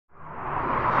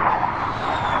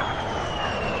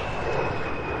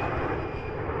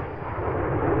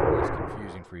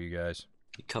guys.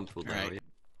 You comfortable All now? right. Yeah?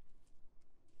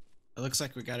 It looks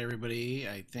like we got everybody.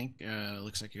 I think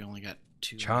looks like we only got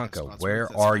two. Chanka, spots where worth.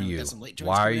 That's are fine. We you? got some late joins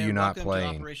Why are coming in. you not Welcome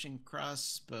playing? to Operation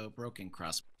Crossbow, Broken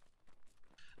Crossbow.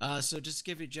 So just to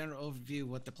give you a general overview of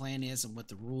what the plan is and what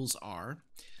the rules are.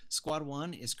 Squad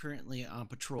 1 is currently on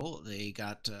patrol. They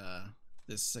got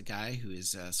this guy who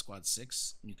is Squad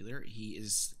 6 Nuclear. He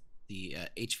is the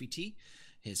HVT.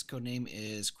 His codename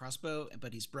is Crossbow,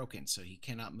 but he's broken, so he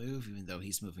cannot move, even though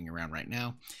he's moving around right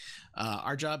now.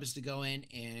 Our job is to go in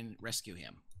and rescue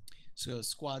him. So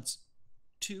squads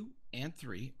 2 and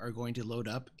 3 are going to load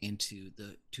up into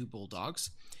the two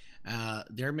bulldogs.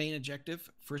 Their main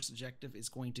first objective, is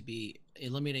going to be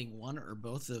eliminating one or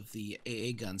both of the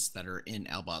AA guns that are in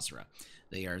Al Basra.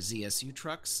 They are ZSU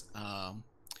trucks.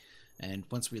 And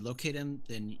once we locate them,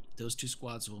 then those two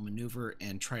squads will maneuver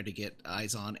and try to get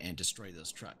eyes on and destroy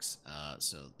those trucks.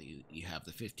 So you have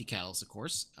the 50 cals, of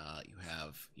course. You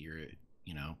have your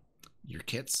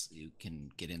kits. You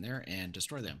can get in there and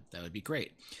destroy them. That would be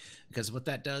great, because what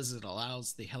that does, it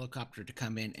allows the helicopter to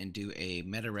come in and do a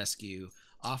meta rescue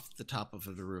off the top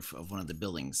of the roof of one of the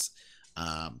buildings.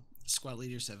 Squad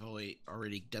leaders have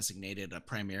already designated a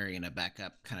primary and a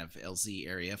backup kind of LZ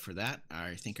area for that.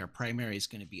 I think our primary is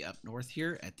going to be up north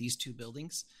here at these two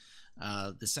buildings.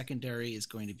 The secondary is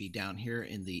going to be down here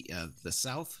in the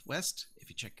southwest. If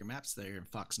you check your maps, they're in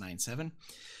Fox 9-7.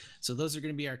 So those are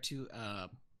going to be our two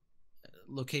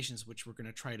locations which we're going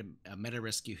to try to meta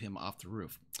rescue him off the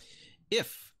roof.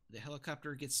 If the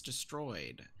helicopter gets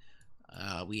destroyed,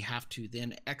 we have to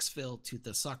then exfil to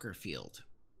the soccer field.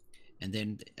 And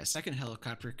then a second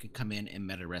helicopter can come in and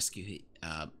meta rescue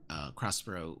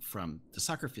Crossbow from the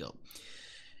soccer field.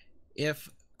 If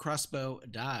Crossbow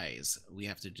dies, we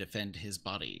have to defend his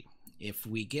body. If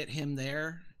we get him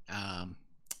there,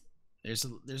 there's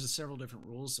several different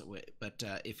rules, but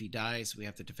if he dies, we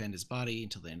have to defend his body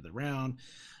until the end of the round.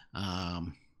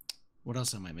 What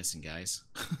else am I missing, guys?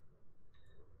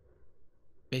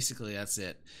 Basically, that's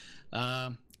it.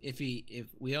 If you're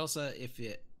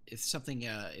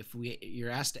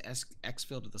asked to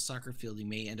exfil to the soccer field, you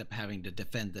may end up having to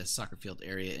defend the soccer field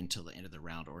area until the end of the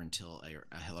round, or until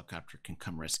a helicopter can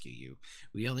come rescue you.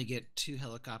 We only get 2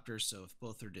 helicopters, so if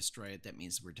both are destroyed, that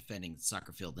means we're defending the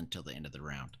soccer field until the end of the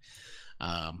round.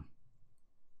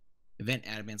 Event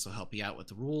admins will help you out with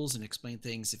the rules and explain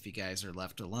things if you guys are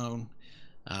left alone.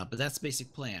 But that's the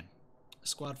basic plan.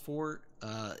 Squad 4,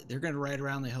 they're going to ride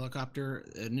around the helicopter.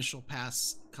 Initial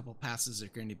couple passes are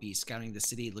going to be scouting the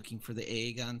city, looking for the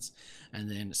AA guns, and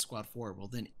then Squad 4 will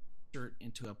then insert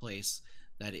into a place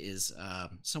that is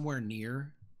somewhere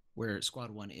near where Squad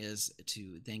 1 is,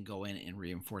 to then go in and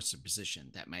reinforce the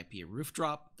position. That might be a roof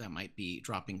drop. That might be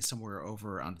dropping somewhere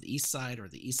over on the east side or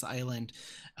the east island.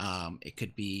 It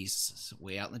could be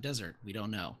way out in the desert. We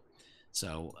don't know.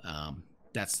 So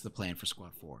that's the plan for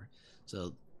Squad 4.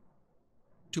 So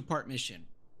 2-part mission: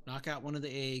 knock out one of the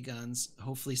AA guns,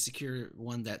 hopefully secure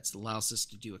one that allows us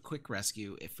to do a quick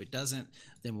rescue. If it doesn't,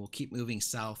 then we'll keep moving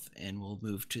south and we'll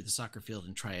move to the soccer field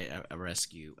and try a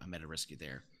meta rescue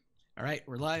there. All right,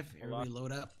 we're live. Everybody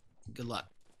load up. Good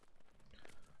luck.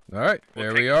 All right,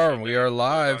 there we are. We are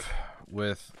live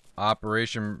with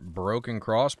Operation Broken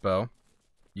Crossbow.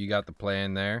 You got the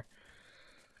plan there.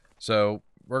 So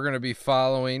we're going to be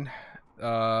following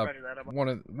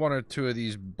one or two of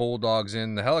these bulldogs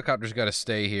in. The helicopter's got to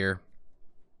stay here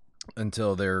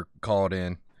until they're called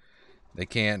in. They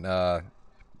can't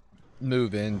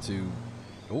move into.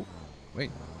 Oh, wait!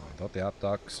 I thought the op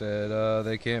doc said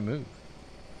they can't move.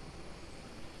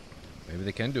 Maybe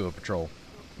they can do a patrol.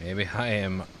 Maybe I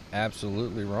am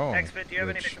absolutely wrong. Exfit, do you have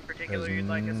any mission particular you'd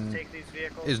like us to take these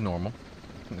vehicles? Is normal.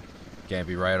 Can't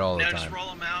be right all the time. No, just roll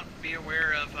them out. Be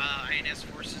aware of INS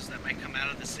forces that might come out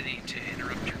of the city to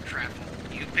interrupt your travel.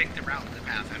 You pick the route and the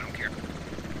path. I don't care.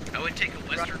 I would take a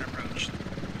western approach.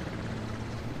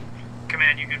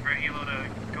 Command, you good for a helo to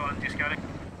go out and do scouting?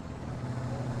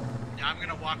 Yeah, I'm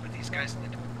gonna walk with these guys in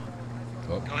the.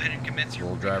 Oh. Go ahead and commence your.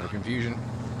 Full driver confusion.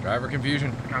 Driver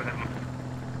confusion. Cover that one.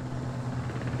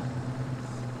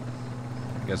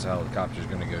 I guess the helicopter's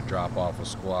going to go drop off a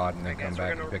squad and then come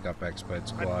back and pick up Exped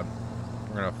squad.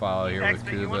 We're going to follow here with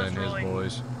Cuba and his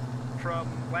boys. From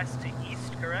west to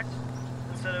east, correct?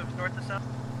 Instead of north to south?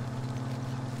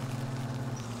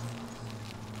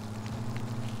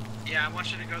 Yeah, I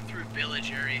want you to go through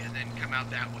village area and then come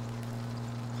out that way.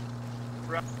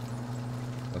 Right.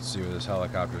 Let's see where this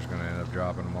helicopter's going to end up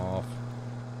dropping them off.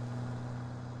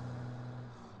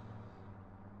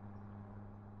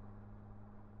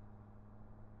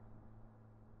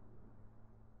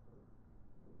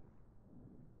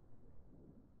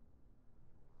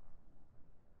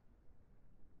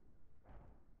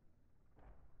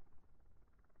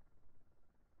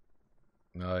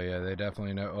 Oh yeah, they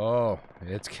definitely know. Oh,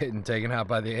 it's getting taken out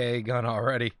by the AA gun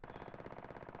already.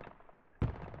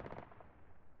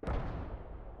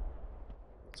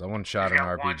 Someone shot an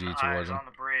RPG towards him. On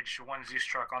the bridge, one Zeus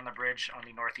truck on the bridge on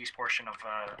the northeast portion of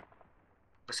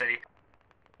the city.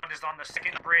 One is on the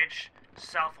second bridge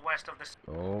southwest of the.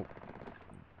 Oh,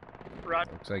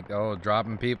 Right. looks like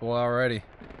dropping people already.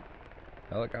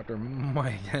 Helicopter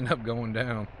might end up going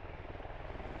down.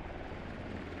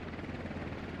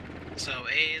 So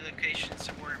A location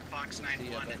somewhere in Fox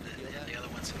 91 and the other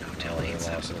one's in Hotel Oh, they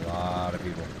 87. lost a lot of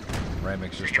people.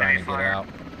 Remix just trying to get out.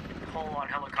 Hull on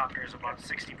helicopters about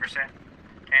 60%.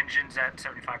 Engines at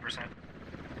 75%.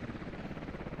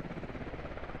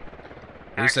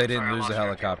 At least they didn't lose the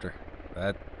helicopter.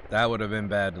 That would have been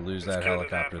bad to lose that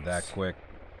helicopter that quick.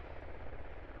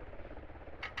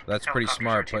 That's pretty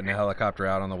smart, putting a helicopter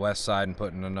out on the west side and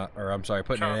putting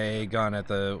putting an AA gun at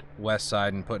the west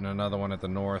side and putting another one at the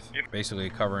north, basically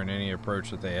covering any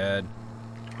approach that they had.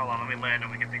 Hold on, let me land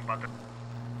and we can think about that.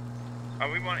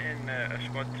 Are we wanting a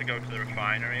squad to go to the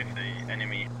refinery if the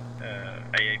enemy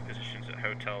AA positions at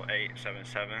Hotel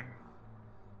 877?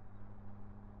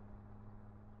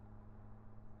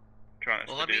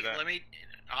 Well, let me,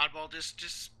 Oddball,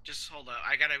 just hold on.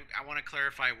 I want to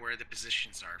clarify where the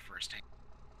positions are first.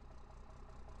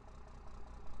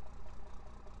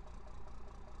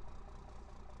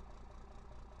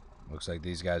 Looks like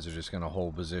these guys are just going to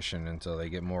hold position until they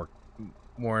get more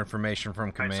information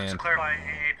from command. Right, so to clarify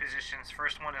AA positions,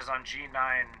 first one is on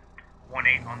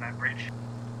G918 on that bridge.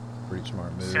 Pretty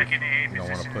smart move. Second AA you don't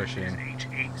want to push position in. is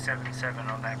H877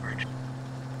 on that bridge.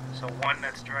 So one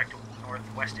that's direct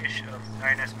northwest-ish of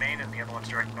INS Main, and the other one's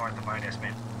direct north of INS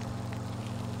Main.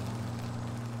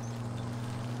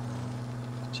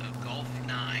 So Gulf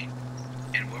 9,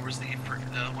 and what was the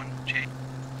other one, Jay?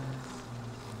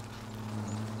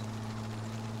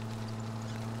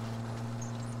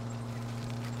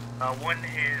 One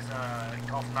is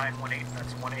Gulf 918,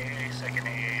 that's one AA. Second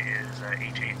AA is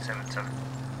H877.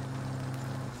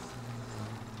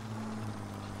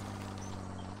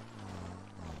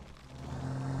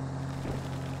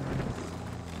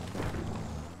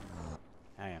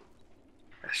 Hang on.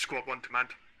 Squad 1 command.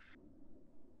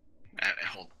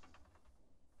 Hold.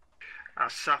 A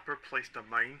sapper placed a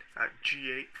mine at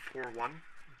G841,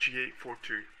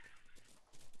 G842.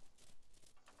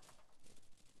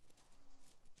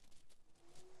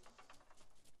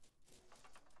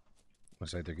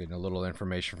 Looks like they're getting a little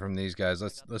information from these guys.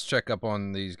 Let's check up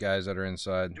on these guys that are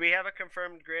inside. Do we have a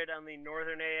confirmed grid on the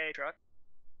northern AA truck?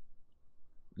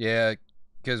 Yeah,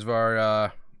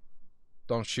 Kizvar,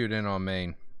 don't shoot in on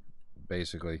main.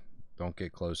 Basically, don't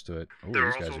get close to it. Oh, They're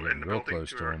these guys also are in getting the real building close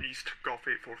to to our him. east, Gulf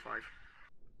 845.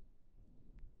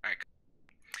 Alright.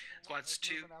 Squads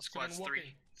 2, squads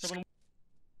 3.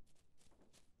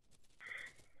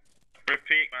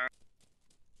 Repeat, man.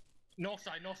 North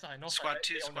side. Squad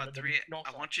 2, Squad 3,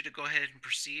 I want you to go ahead and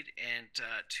proceed and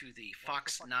to the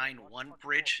Fox 9-1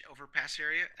 bridge overpass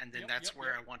area, and then that's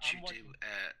where I want you to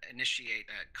initiate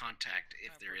contact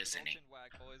if there is any.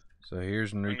 So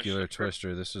here's Nuclear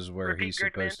Twister. This is where he's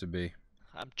supposed to be.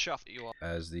 I'm chuffed you all.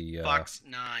 As the Fox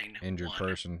 9 injured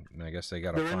person, and I guess they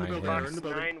gotta They're in the find building, him.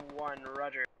 they're in the building. 9-1,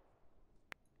 roger.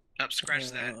 Up,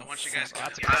 scratch that. I want you guys to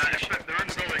That's get They're in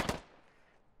the building.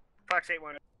 Fox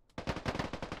 8-1.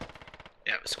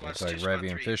 Yeah, squads Looks 2, like squad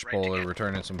Revy and 3, Fishbowl right are together.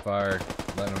 returning some fire,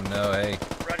 letting them know, hey.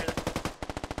 Roger.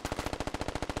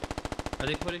 Are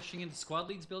they pushing into squad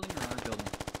leads building or our building?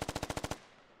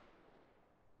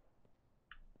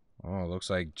 Oh,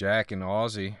 looks like Jack and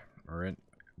Aussie are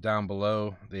down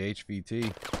below the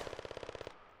HVT.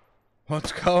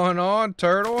 What's going on,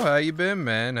 Turtle? How you been,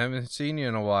 man? Haven't seen you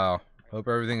in a while. Hope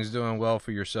everything's doing well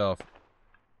for yourself.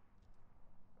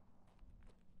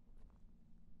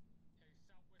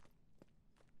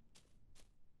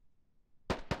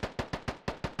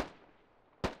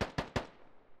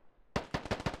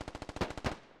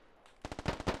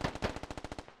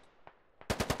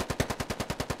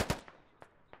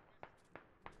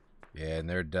 Yeah, and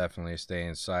they're definitely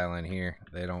staying silent here.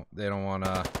 They don't want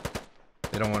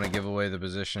to give away the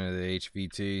position of the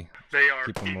HVT. They are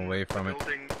Keep them in away from the it.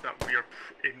 building that we are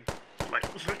in, like,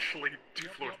 literally 2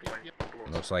 floors behind.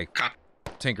 Looks like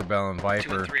Tinkerbell and 2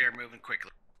 Viper and 3 are moving quickly.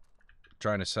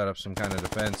 trying to set up some kind of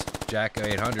defense. Jack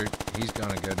 800, he's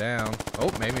gonna go down.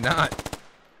 Oh, maybe not.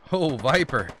 Oh,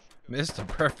 Viper missed a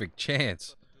perfect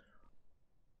chance.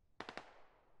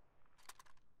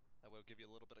 That will give you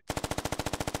a little bit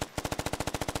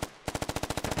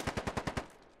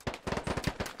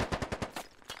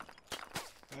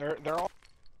of. They're all.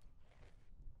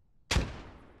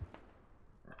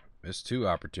 Missed 2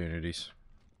 opportunities.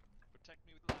 Protect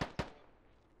me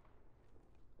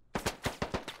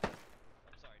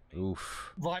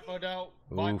Oof. Viper out.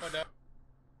 Oof. Viper out.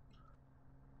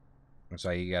 Looks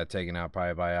like you got taken out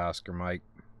probably by Oscar Mike.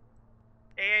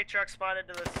 AA truck spotted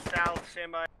to the south,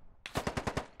 standby.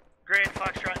 Grid,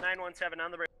 Foxtrot 917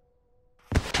 on the bridge.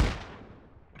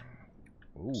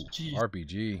 Ooh, Jeez.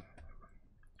 RPG.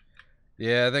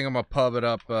 Yeah, I think I'm gonna pub it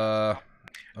up.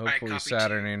 Hopefully copy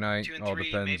Saturday night. 2 and All 3,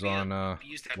 depends maybe, on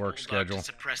use that work bulldog schedule. to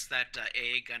suppress that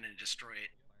AA gun and destroy it.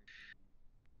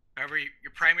 However,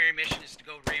 your primary mission is to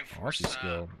go reinforce. Aussie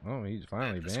skill. Oh, he's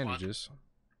finally the squad. bandages.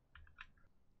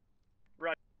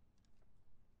 Right.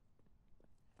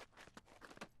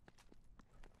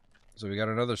 So we got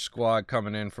another squad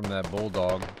coming in from that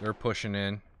bulldog. They're pushing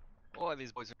in. Boy,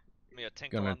 these boys are giving me a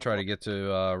tinkle Gonna on the try to block. get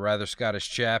to Rather Scottish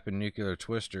Chap and Nuclear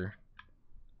Twister.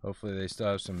 Hopefully they still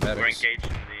have some We're medics. engaged in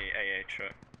the AA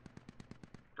truck.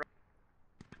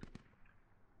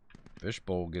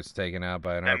 Fishbowl gets taken out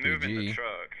by an They're moving the RPG.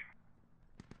 truck.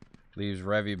 Leaves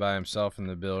Revy by himself in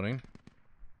the building.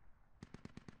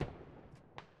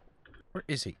 Where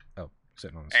is he? Oh,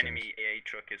 sitting on the stairs. Enemy AA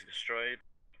truck is destroyed.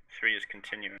 3 is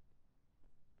continuing.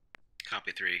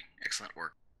 Copy 3. Excellent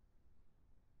work.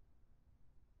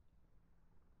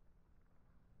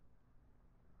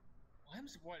 I'm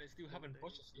surprised they still haven't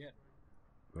pushed us yet.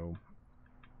 So,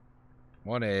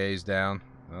 one AA's down.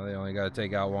 Well, they only got to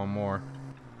take out one more.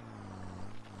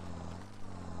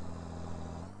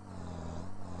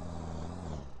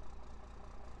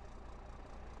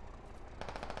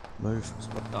 Move.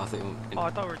 I think. Oh,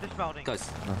 I thought we were dismounting. Guys,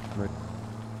 no, move.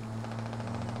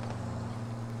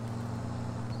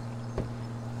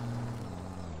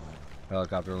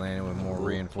 Helicopter landing with more Ooh,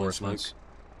 reinforcements. smoke.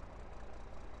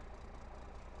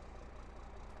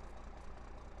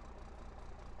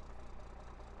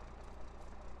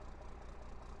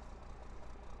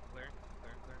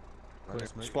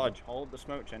 Splodge, hold the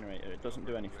smoke generator. It doesn't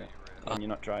do anything when you're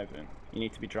not driving. You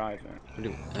need to be driving.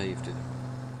 You have to.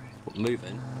 What,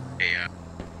 moving? Yeah.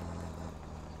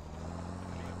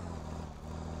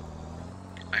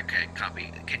 Okay,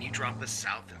 copy. Can you drop us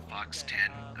south in Fox 10,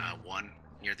 1,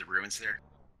 near the ruins there?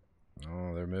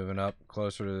 Oh, they're moving up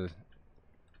closer to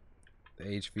the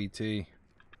HVT.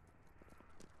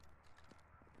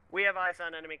 We have eyes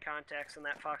on enemy contacts in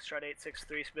that Foxtrot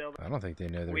 863's building. I don't think they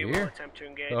know they're We will here. attempt to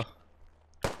engage. Oh.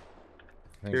 I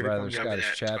think Here they Rather come.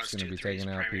 Scottish Chap's going to be taking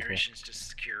out people. Missions to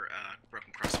secure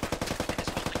Broken Crossbow and his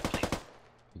building, please.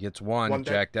 He gets one. One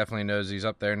dead. Jack definitely knows he's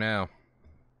up there now.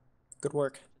 Good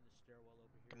work.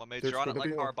 Come on, mates, There's you're on it gonna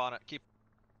like be carb on it. Keep.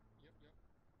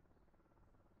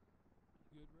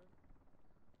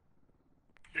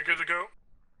 You're good to go.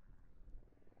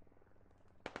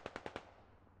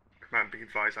 Command, be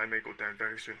advised, I may go down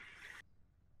very soon.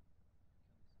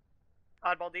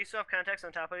 Oddball, do you still have contacts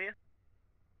on top of you?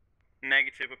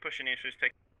 Negative, we're pushing issues.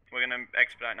 We're gonna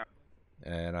expedite now.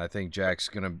 And I think Jack's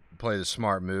going to play the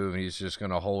smart move, and he's just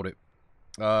going to hold it.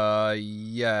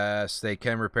 Yes, they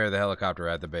can repair the helicopter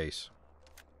at the base.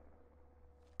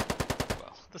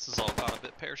 Well, this has all gone a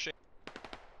bit pear-shaped.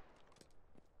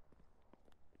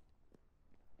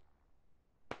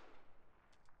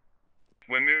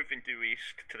 We're moving due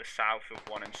east to the south of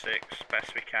 1 and 6,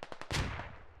 best we can.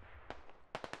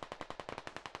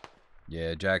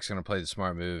 Yeah, Jack's going to play the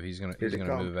smart move. He's going Here to they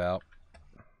come. move out.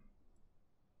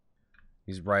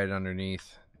 He's right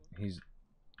underneath.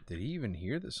 Did he even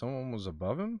hear that someone was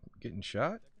above him getting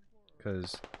shot?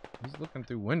 Because he's looking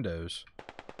through windows.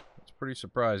 It's pretty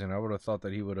surprising. I would have thought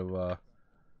that he would have,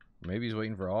 maybe he's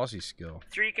waiting for Aussie skill.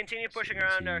 3, continue pushing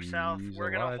around our south. He's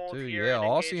We're gonna alive hold too. here Yeah, and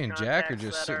Aussie engage and Jack are contacts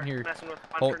just that sitting here. messing with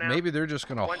one for now. Maybe they're just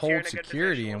going to Once you're in hold a good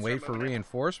security position, and we'll wait start for moving in.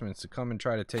 reinforcements to come and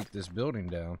try to take this building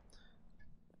down.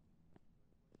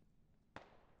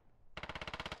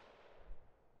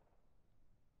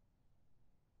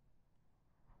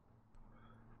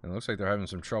 It looks like they're having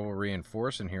some trouble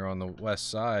reinforcing here on the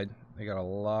west side. They got a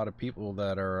lot of people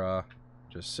that are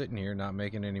just sitting here, not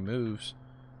making any moves.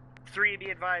 3, be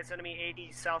advised, enemy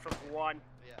AD south of 1.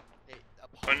 Yeah. Hey, a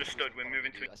palm tree Understood, was in we're front of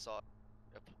moving me, to- dude. I saw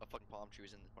a fucking palm tree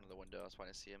was in front of the window. I was trying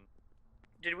to see him.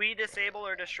 Did we disable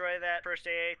or destroy that first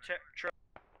AA truck?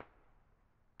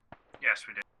 Yes,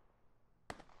 we did.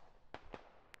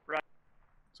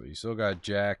 So you still got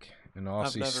Jack and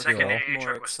Aussie never still. Second Well, AA more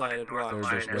truck was spotted excited north of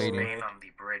They're just Lioness waiting. Lane on the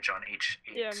bridge on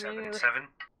H877.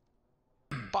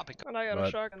 Popping. And I got But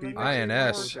a shotgun. People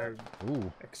INS. don't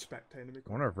Ooh. expect enemy.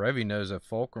 I wonder if Revy knows that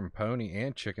Fulcrum, Pony,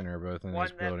 and Chicken are both in One,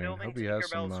 this that building. building Hope to he has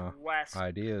Tinkerbell's some west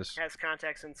ideas. has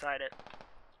contacts inside it.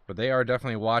 But they are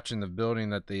definitely watching the building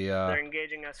that the They're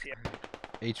engaging us here.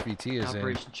 HVT is in.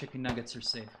 Operation Chicken Nuggets are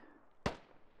safe.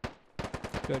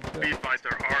 Good, Be advised,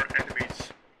 there are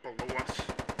enemies below us.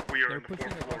 We are They're in the pushing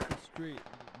fourth across floor. the street.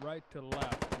 right to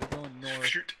left. We're going north.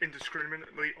 Shoot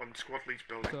indiscriminately on squad leads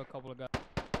building. To a couple of guys.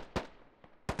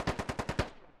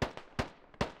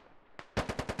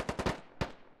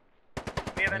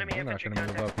 We have enemy They're not infantry going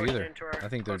to move contacts up pushed either. into our I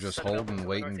think they're just closest settlement holding, to the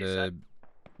waiting northeast to side.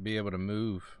 be able to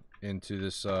move into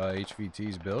this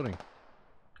HVT's building.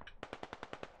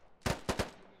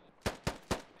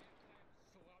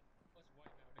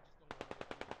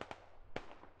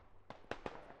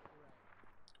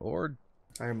 Or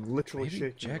I am literally maybe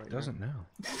shaking Jack right doesn't now.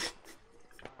 know.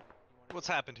 What's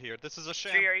happened here? This is a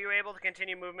sham. Tree, are you able to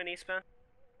continue movement eastbound?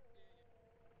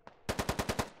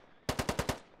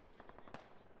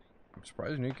 I'm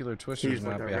surprised Nuclear Twister's He's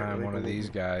like not a behind regular one of these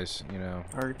movement. guys. You know,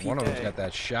 RPK. one of them's got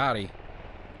that shotty.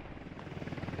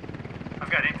 I've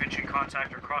got infantry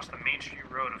contact across the Main Street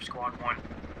Road of Squad 1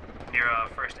 near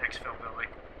first exfil building.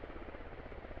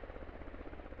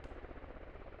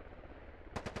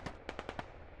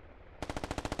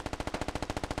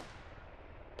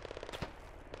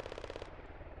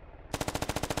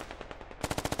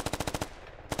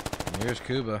 And here's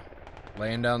Cuba,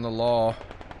 laying down the law.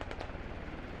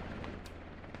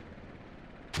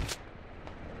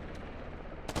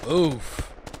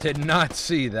 Oof. Did not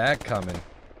see that coming.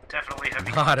 Definitely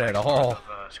heavy Not contact at north all.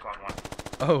 Of, Squad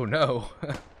 1. Oh no.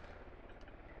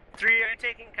 3, are you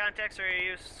taking contacts or are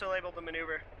you still able to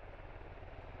maneuver?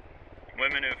 We're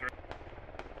maneuvering.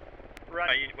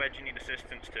 Right. Where do you need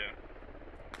assistance to?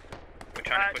 We're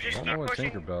trying to push I you don't know what back.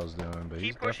 Tinkerbell's doing, but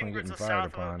he's Keep pushing definitely getting towards the fired south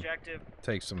of upon. objective.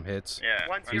 Take some hits. Yeah.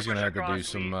 Once He's you gonna push have to do across,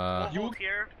 some we'll hold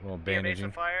here, little be a base of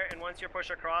bandaging. fire, and once you push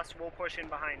across, we'll push in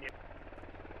behind you.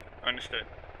 Understood.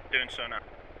 Doing so now.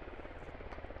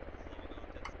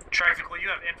 Triffic, will you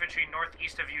have infantry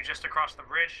northeast of you just across the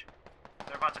bridge?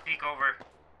 They're about to peek over.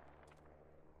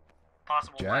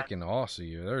 Possible Jack and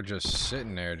Aussie, they're just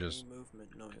sitting there, just. Movement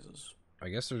noises. I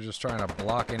guess they're just trying to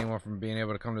block anyone from being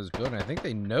able to come to this building. I think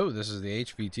they know this is the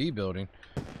HVT building.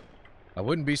 I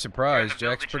wouldn't be surprised.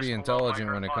 Jack's pretty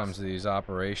intelligent when it comes to these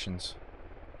operations.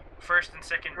 First and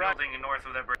second building north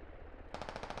of that bridge.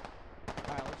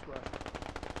 Alright, let's rush.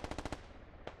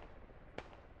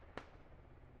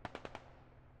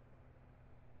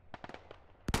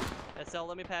 SL,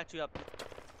 let me patch you up.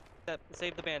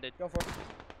 Save the bandage. Go for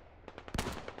it.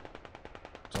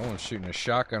 Someone's shooting a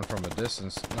shotgun from a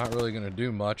distance. Not really going to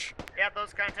do much. Yeah,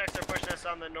 those contacts are pushing us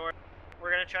on the north. We're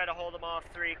gonna try to hold them off.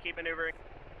 3, keep maneuvering.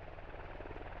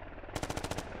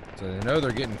 So they know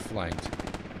they're getting flanked.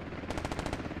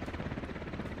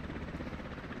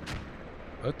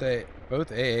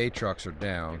 Both AA trucks are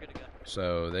down,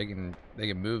 so they can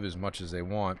move as much as they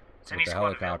want with the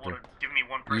helicopter.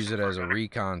 Use it as a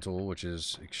recon tool, which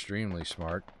is extremely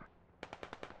smart.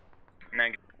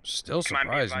 Still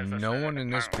surprised no one in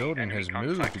this building has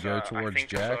moved to go towards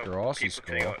Jack or Aussie's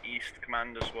skull. East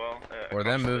command as well. Or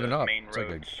them moving up. Main It's like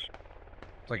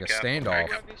roads. a standoff.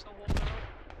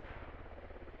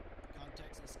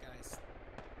 Contacts us, guys.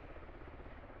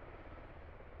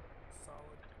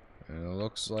 And it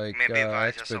looks like Maybe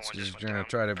advise us Expit's someone is just going to went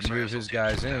try to down. move his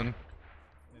guys in.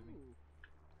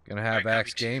 Gonna have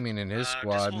Axe Gaming and his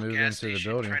squad move into the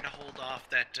building. Trying to hold off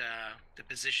that the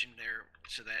position there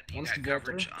so that you Once got the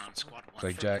coverage Delta. on squad 1. It's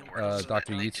like from Jack, north, so that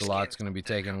Dr. they just Yeatsalot's can't going to be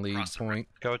come taking lead across the point.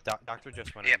 Go, Doctor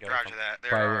just went Yep, in. roger that. There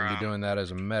Probably are, wouldn't be doing that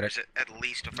as a medic. there's at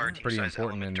least a fire team Pretty size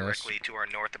important element in this. directly to our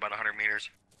north, about 100 meters.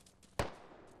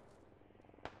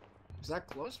 Is that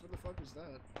close? Where the fuck is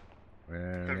that?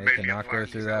 And There they may be a cannot go flank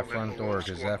through zone that in front the door wall,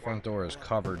 because squad that front one. door is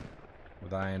covered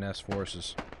with INS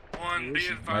forces. One, be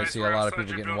Might advised, see a lot of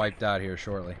people getting wiped out here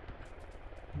shortly.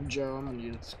 Joe, I'm on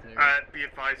you. Be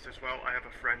advised as well, I have a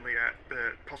friendly at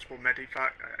the possible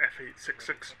medivac at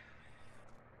F866.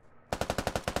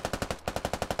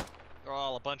 They're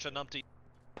all a bunch of numpty.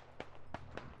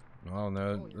 Oh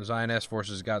no, those INS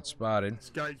forces got spotted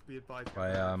Guys, be advised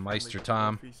by Meister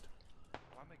Tom. Northeast,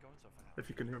 if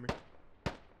you can hear me.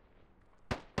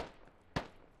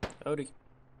 Howdy.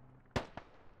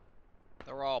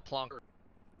 They're all plonker.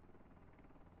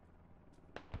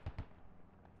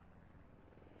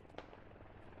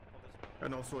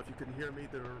 And also, if you can hear me,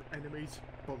 there are enemies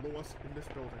below us in this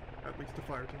building, at least a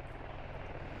fire team.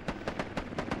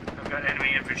 I've got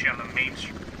enemy infantry on the main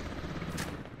street.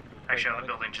 Actually, on the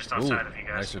building just outside of you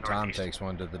guys. Meister Tom northeast. takes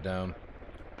one to the dome.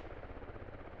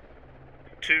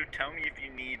 2, tell me if you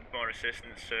need more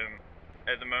assistance.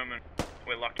 At the moment,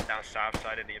 we're locking down south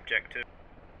side of the objective.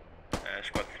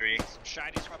 Squad 3. Some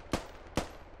shiny scrub.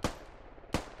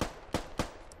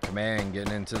 Command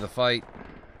getting into the fight.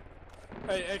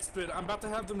 Hey, Expit, I'm about to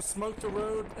have them smoke the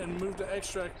road and move the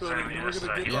extract building. Sorry, We're yes,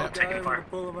 gonna get yeah, that taking guy and fire.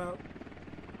 we're gonna pull him out.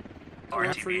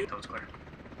 RTB, those clear.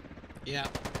 Yeah.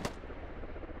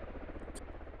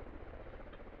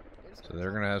 So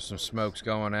they're gonna have some smokes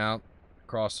going out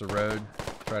across the road.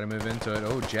 Try to move into it.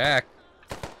 Oh, Jack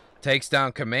takes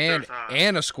down command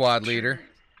and a squad leader.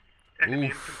 Enemy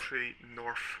Oof. infantry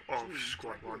north of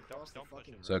squad 1.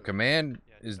 So command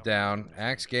is down.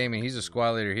 Axe Gaming, he's a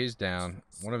squad leader. He's down.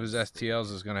 One of his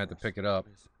STLs is gonna have to pick it up.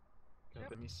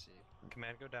 Let me see.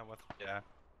 Command, go down with. Yeah.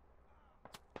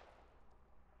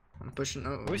 I'm pushing.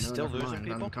 Oh, Are we no, still never losing mind.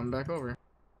 people? I'm coming back over.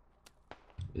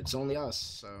 It's only us,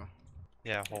 so.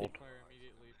 Yeah, hold.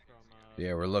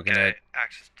 Yeah, we're looking at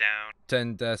Axe is down.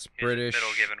 10 deaths British, Middle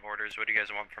giving orders. What do you guys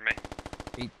want from me?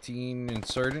 18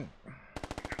 insurgent.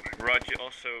 Roger,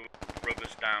 also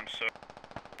rubbers down, so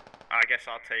I guess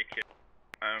I'll take it.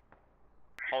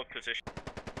 Hold position.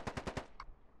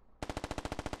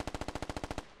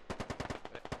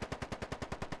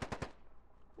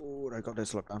 Oh, I got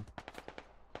this locked down.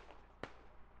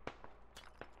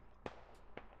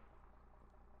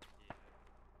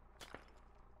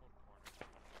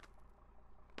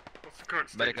 What's the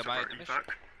current Medic, status of am I our in the mission? evac?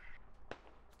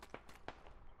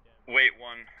 Wait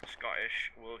one,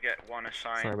 Scottish. We'll get one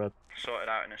assigned, Sorry, bud. sorted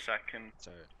out in a second.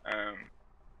 Sorry.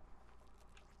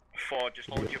 4, just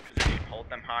hold your position. Hold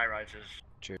them high rises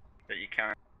that you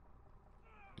can.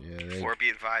 Yeah, they 4, be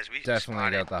advised. We definitely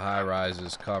spotted got the high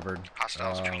rises covered.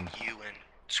 hostiles between you and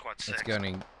Squad 6.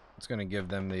 It's gonna give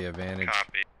them the advantage.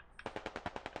 Copy.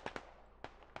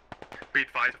 Be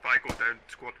advised, if I go down,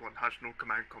 squad 1 has no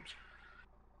command comms.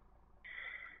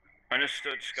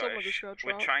 Understood, Someone Scottish. just got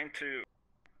We're dropped. trying to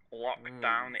lock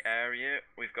down the area.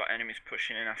 We've got enemies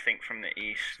pushing in, I think, from the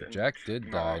east. and Jack did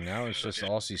die. north. Now it's just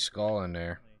Aussie Skull in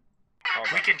there.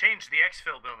 We can change the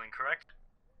exfil building, correct?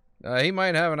 He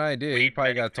might have an idea. He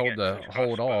probably got told to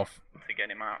hold off. To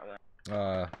get him out of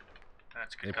there.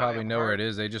 That's good. They probably know where it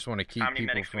is. They just want to keep How many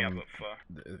people medics we have from up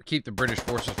for? keep the British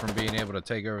forces from being able to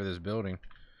take over this building.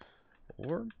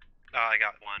 Or Oh, I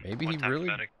got one. maybe One he time really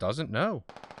medic. doesn't know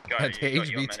Got that it, the you got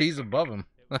your HVT's medics. above him.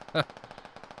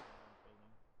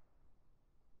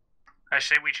 I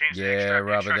say we change the Yeah, extract.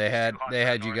 Robert. They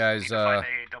had you north. guys We need to find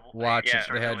a double- watch yeah, it.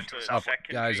 They had going to up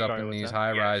secondary- guys up Sorry, in what's these that?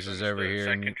 high Yeah, rises so over the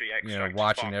here, and secondary you know, extract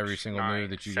watching Fox every single move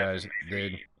that you guys 973.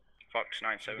 did. Fox Get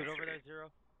over 973. there,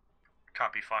 Zero.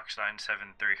 Copy Fox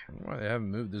 973. Why they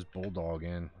haven't moved this bulldog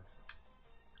in?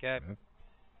 Okay.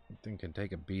 That thing can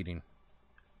take a beating.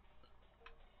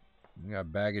 We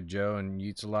got Bag of Joe and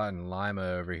Yeetsalot and Lima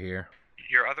over here.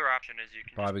 Your other option is you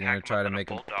can Probably just gonna pack try them to up in make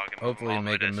a a, bulldog and hopefully move them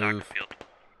all make the a way to soccer move field.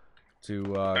 to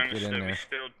get in Understood, there. we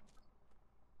still...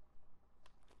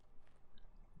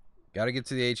 Got to get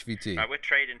to the HVT. we're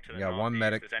trading to the We got one northeast.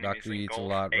 medic, There's enemies Dr. in Eats a Golf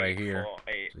lot right here.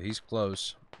 848. So he's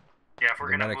close. Yeah, if we're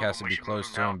The gonna medic move has him, to we be should close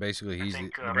move to him him. now. Basically, I he's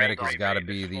think, the medic has Right, got to this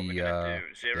be is what we're the gonna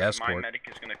do. Zero, my escort. medic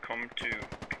is going to come to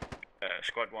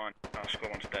squad 1.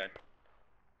 Squad 1's dead.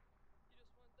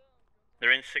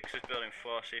 They're in 6's building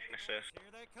 4, see if you can assist. Here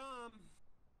they come.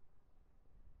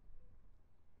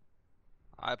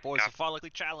 Alright, boys, a far likely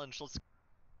challenge. Let's.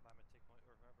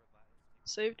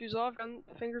 Safety's off, gun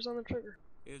fingers on the trigger.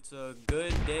 It's a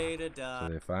good day to die.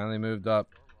 So they finally moved up.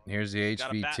 Here's the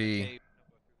HVT.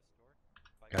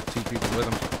 Got 2 people with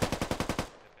him.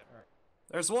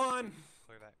 There's one.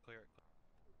 Clear that, clear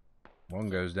it. One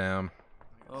goes down.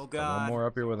 Oh Got God. one more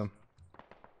up here with him.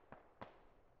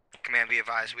 Command, be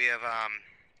advised. We have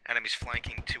enemies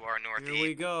flanking to our Here we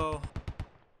northeast. go.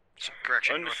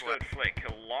 Correction, Understood, northwest. Flick.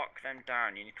 Lock them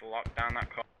down. You need to lock down that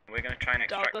car. We're going to try and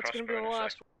Doubt extract that's gonna be Crossbow the in a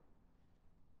last sec.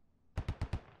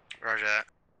 Roger that.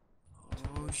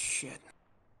 Oh shit.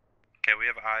 Okay, we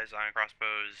have eyes on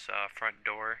Crossbow's front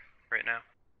door right now.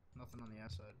 Nothing on the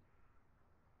outside.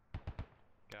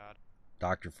 God.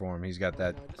 Doctor form. He's got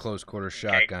that close quarter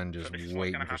shotgun just this is what's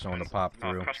waiting gonna for someone to happen.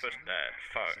 pop through. Crossbow's dead.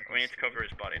 Fuck. We need to cover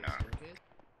his body now.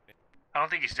 I don't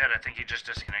think he's dead. I think he just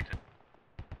disconnected.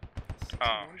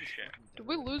 Oh, shit. Did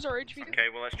we lose our HVT? Okay,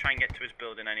 well, let's try and get to his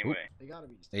building anyway.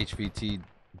 HVT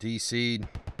DC'd.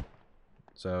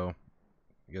 So,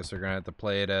 I guess they're going to have to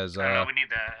play it as... I don't know, we need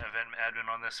the event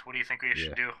admin on this. What do you think we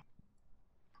should do?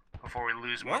 Before we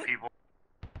lose more What? people.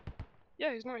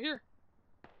 Yeah, he's not here.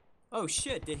 Oh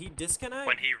shit, did he disconnect?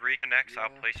 When he reconnects, I'll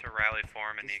place a rally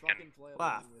for him and he can.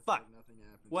 Ah, fuck.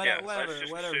 Yeah, let's Whatever,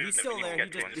 just whatever. assume He's that still we there. need He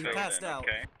to get just to he his passed building, out.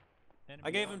 okay?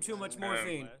 I gave him too much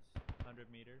morphine.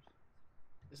 100 meters.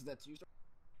 Is that you?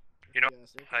 You know,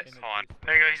 hold on.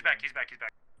 There you go. He's back. He's back. He's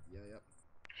back. Yeah, yep.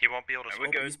 He won't be able to. We're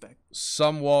good. He's back.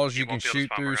 Some walls you He can won't be able to shoot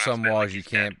spawn. through, We're gonna some spend, like, walls you he's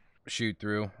dead. can't shoot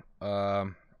through. I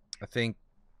think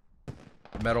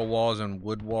metal walls and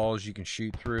wood walls you can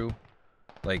shoot through.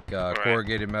 Like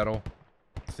corrugated metal,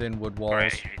 thin wood walls.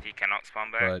 Right, HVT cannot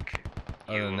spawn back.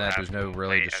 But other than that, there's no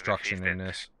really destruction in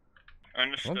this. I don't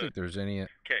Understood. think there's any... Okay.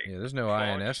 Yeah, there's no Four,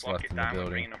 INS just lock left it in the down,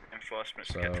 building. green up in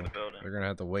reinforcements So to get to the building. they're gonna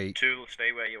have to wait. 2,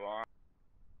 stay where you are.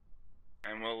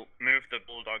 And we'll move the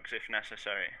bulldogs if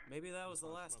necessary. Maybe that was the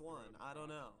last one. I don't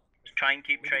know. Just try and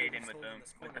keep Maybe they're trading just with holding them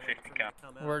this with the corner 50 for me cal. to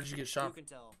come out. Where'd you get shot? Who can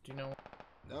tell? Do you know?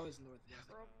 That was northwest.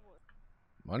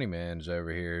 Moneyman's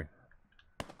over here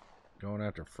going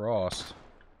after Frost.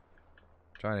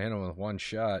 Trying to hit him with one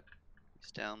shot.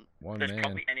 He's down. One There's man.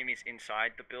 probably enemies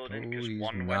inside the building because he's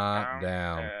one went not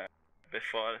down, down.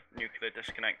 before nuclear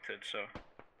disconnected, so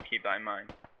keep that in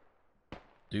mind.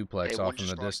 Duplex Hey, off one in just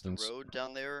the crossed distance. The road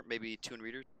down there, maybe 200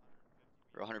 meters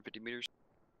or 150 meters.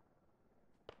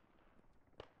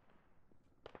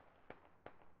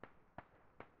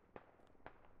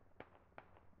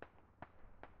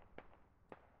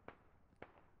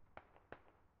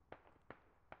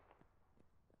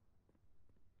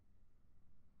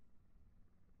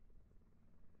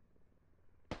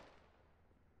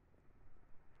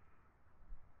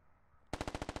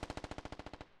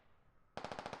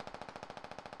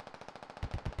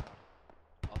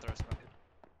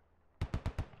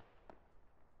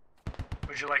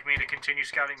 Would you like me to continue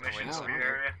scouting missions in your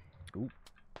area? Ooh,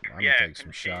 I'm Yeah, gonna take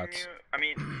some shots. I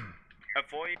mean,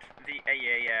 avoid the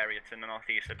AA area to the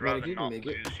northeast. I'd Right, rather you can not make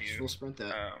lose it. Just you. full sprint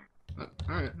that.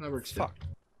 Alright, that works. Fuck.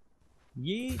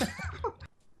 Yeah.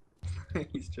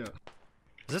 He's joking.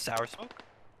 Is this our smoke?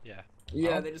 Yeah.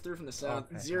 Yeah, they just threw from the south.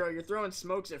 Okay. Zero, you're throwing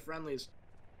smokes at friendlies.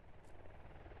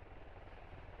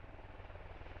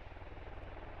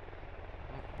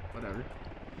 Whatever.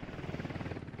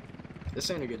 This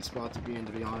ain't a good spot to be in,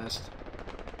 to be honest.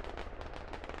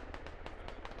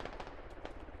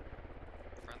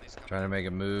 Trying to make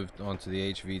a move onto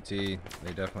the HVT.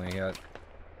 They definitely got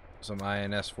some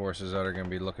INS forces that are going to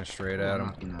be looking straight at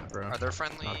them. Are there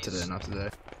friendlies? Not today, not today.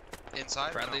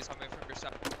 Inside? Friendlies coming from your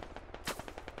side?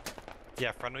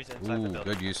 Yeah, friendlies inside the Ooh, building.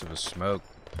 good use of a smoke.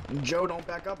 Joe, don't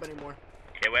back up anymore.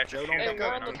 Okay, where's Joe, the don't shooting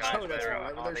back going up. on, Joe, guys? that's Where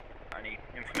right. are they? I need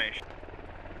information.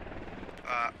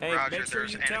 Hey, Roger, make sure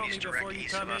there's you tell me enemies before direct you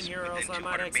east come of in us here, or else within I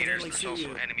might 200 meters. accidentally There's shoot also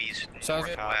you. enemies Sounds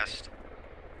good. northwest.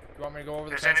 You want me to go over the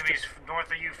There's fence? enemies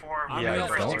north of you 4. Yeah, I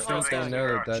Right don't next to think they buildings. know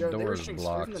that that Joe, door they're is shooting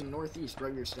blocked. from the northeast, right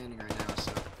where you're standing right now,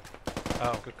 so.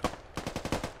 Oh, good call.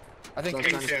 I think So I was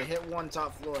trying to say, hit one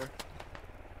top floor.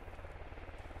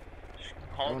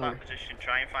 Hold Owner. that position.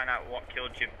 Try and find out what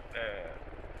killed your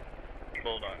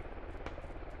bulldog.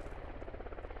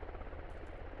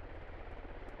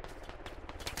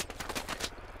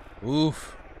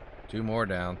 Oof. 2 more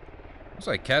down. Looks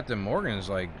like Captain Morgan's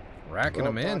like racking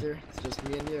them in. Roger, it's just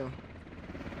me and you.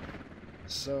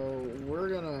 So we're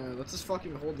gonna let's just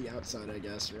fucking hold the outside, I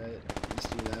guess, right? Let's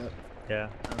do that. Yeah,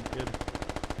 sounds good.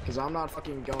 Cause I'm not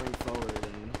fucking going forward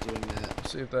and doing that.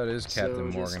 Let's see if that is So Captain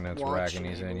just Morgan that's watch racking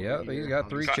these in. over Yeah, here. he's got I'll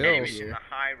 3 just- kills. In a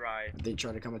high rise. If they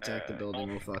try to come attack the building,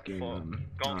 we'll fucking I Golf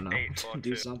don't know, 842.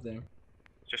 do something.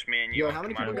 Just me and you. Yo, on how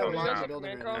many command people got post lines in now. the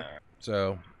building right now?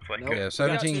 So, Nope. yeah,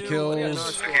 17 We got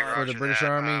kills two. Okay, for the roger British that.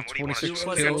 Army, What do you want us 26 to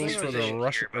do? kills What's for the the position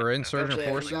Russian here, or but insurgent Actually,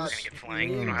 we forces. got Gonna get flanked.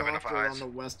 me We and don't have enough Doctor on eyes. the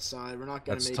west side. We're not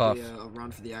gonna That's make tough. a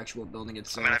run for the actual building I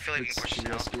itself. mean, I feel like we It's can push too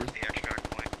south risky. towards the extract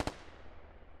point.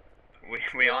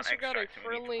 We aren't also got a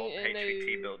extracting. We need to friendly hold in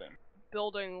HVT a building.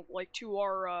 building like to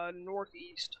our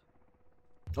northeast.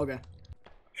 Okay.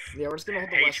 Yeah, we're just gonna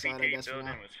hold the west side, I HVT guess, for building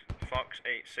now. was Fox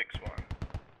 861.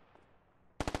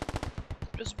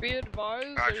 Just be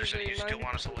advised, Roger, there's so a you still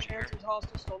want us to 90% look here? chance there's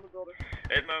hostiles still in the building.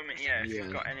 At the moment, yeah. If Yeah.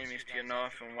 you've got enemies to your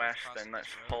north and west, then let's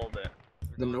hold it.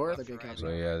 The north? Okay, copy. So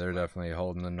yeah, they're definitely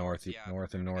holding the north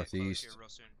and northeast.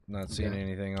 Not seeing Okay.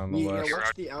 anything on the Yeah, west.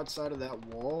 watch the outside of that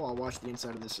wall. I'll watch the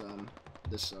inside of this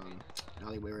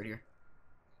alleyway right here.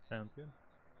 Sounds good.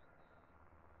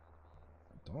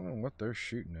 Don't know what they're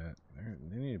shooting at.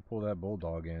 They need to pull that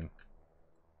bulldog in.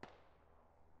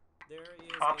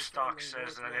 Hopstock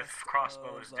says that if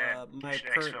Crossbow is dead, you my should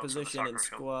current exfil to the position soccer in field.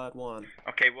 Squad 1.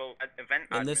 Okay, well, event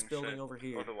In admin this building said over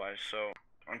here. otherwise, so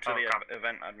until the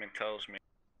event admin tells me.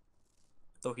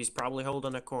 Though he's probably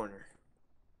holding a corner.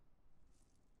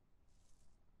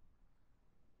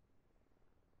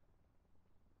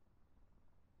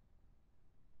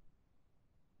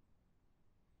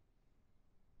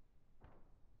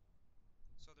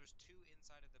 So there's 2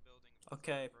 inside of the building.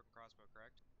 Okay. Crossbow,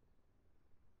 correct?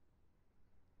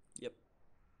 Yep.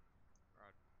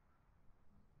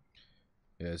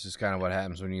 Yeah, it's just kind of what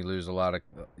happens when you lose a lot of,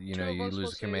 you know, Two of you us lose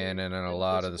will the command say and then a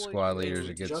lot of the invisibly squad kill leaders,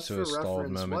 you. it gets Just to for a stalled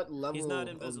reference, moment. what level He's not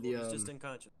of invisible, the he's just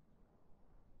unconscious.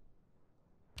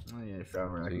 Oh yeah,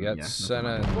 forever. So you got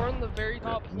Senna. We're on the very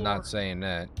top floor. Not saying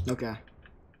that. Okay.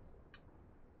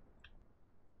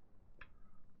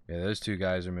 Yeah, those 2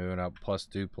 guys are moving up plus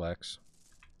duplex.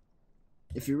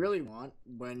 If you really want,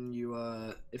 when you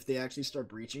if they actually start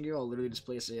breaching you, I'll literally just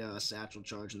place a satchel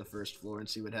charge on the first floor and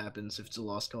see what happens if it's a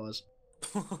lost cause.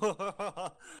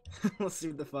 Let's see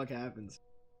what the fuck happens.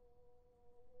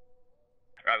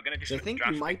 Right, we're gonna do So I some think you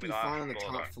drastic might be with our fine on the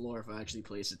floor, top though. floor if I actually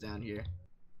place it down here.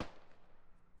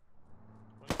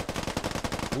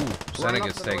 Ooh, Senna Running up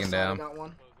gets the north taken side, I down. got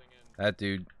one. That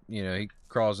dude, you know, he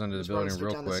crawls into the He's probably building straight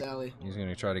real down this quick. alley. He's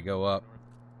gonna try to go up.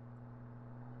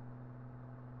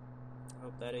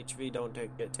 Hope that HV don't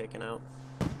get taken out.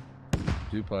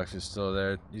 Duplex is still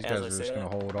there. These As guys I are just say gonna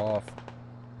that. hold off.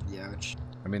 Yeah, which...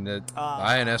 I mean, the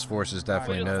INS forces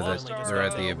definitely know that Finally, they're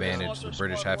at the just advantage. The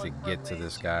British have to get to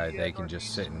this guy. They can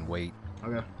just sit and wait.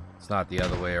 Okay. It's not the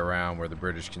other way around where the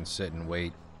British can sit and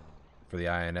wait for the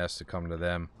INS to come to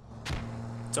them.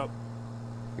 What's up?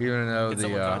 Even though Can the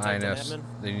someone contact an INS,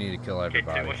 admin? they need to kill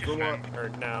everybody. what's your strength? Or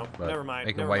no, But never mind.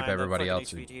 they can never wipe mind, the everybody fucking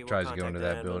else who HVT will tries to go contact into the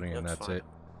that admin, building, and that's fine. it.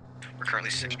 We're currently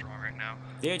 6 strong right now.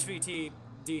 The HVT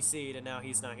DC'd and now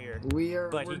he's not here. We're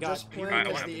But he got just playing Right, I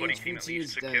as want the a buddy team at HVT least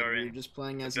is dead. securing We're just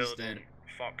playing as the he's building. dead.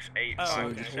 Fox 8. Oh, So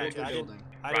okay, just gotcha. hold the I didn't- building.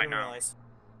 I Right didn't now. realize.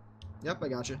 Yep, I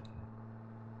got you.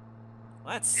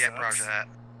 Well, that Yeah, sucks. roger that.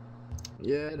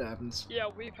 Yeah, it happens. Yeah,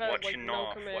 we've had like Watching no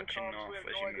north, command watching comms. north We have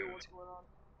as no you idea move. what's going on.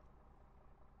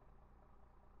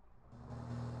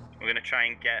 We're gonna try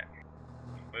and get.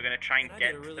 We're gonna try and And I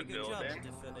get did a really the good job building.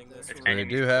 defending this. It's room. They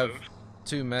enemies do have close,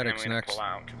 2 and then medics we're gonna next pull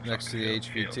out to the next to the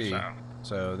soccer field, HVT, so-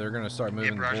 so they're gonna start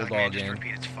moving the Roger, Bulldog just in.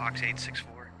 repeat, it's Fox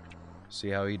 864. See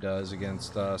how he does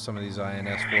against some of these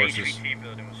INS forces. HVT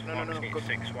building was No, Fox go-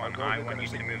 861. go, I go, want go, you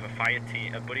go. to move a fire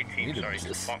team, a buddy team, Need to sorry, to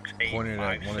just Fox point it at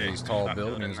one of these 856. tall That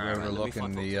building buildings there.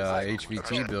 overlooking the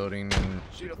HVT building, and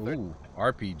ooh,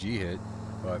 RPG hit,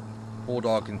 but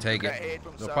Bulldog can take it.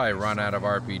 They'll probably run out of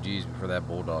RPGs before that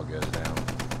Bulldog goes down.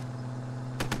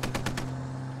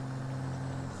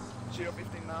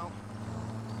 015 now.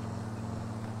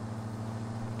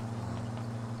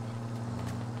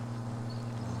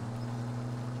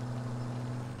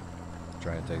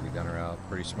 Try and take the gunner out.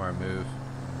 Pretty smart move.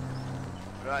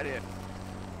 Right here.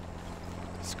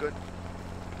 It's good.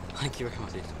 Thank you very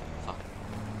much. Fuck.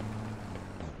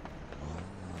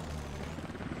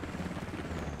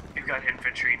 You've got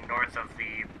infantry north of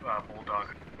the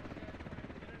Bulldog.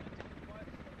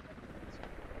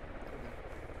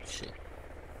 Shit.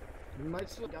 We might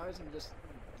still guys in just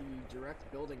the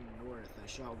direct building north. I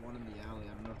shot one in the alley.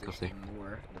 I don't know if there's Copy.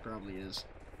 more. There probably is.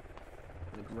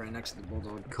 Like right next to the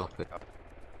Bulldog. Copy.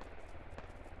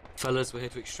 Fellas, we're here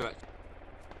to extract.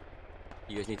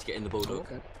 You guys need to get in the Oh, Bulldog.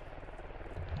 okay.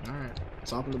 Alright.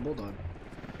 Let's hop in the Bulldog.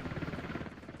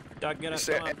 Doug, get us.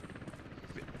 Sir, Come on.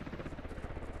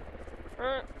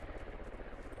 Alright.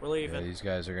 We're Yeah, leaving. these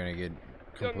guys are gonna get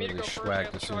You want me to completely go first? I schwacked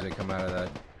have as the soon as they truck. come out of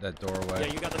that doorway.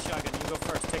 Yeah, you got the shotgun. You go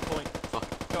first. Take point.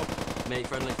 Fuck. Go. Mate,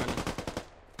 friendly.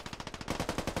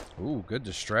 Ooh, good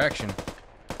distraction.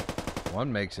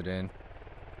 One makes it in.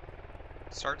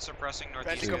 Start suppressing Friendly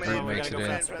northeast. See if coming Groot in. we makes it gotta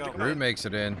go in. fast, go. Groot makes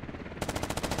it in.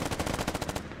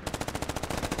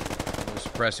 They're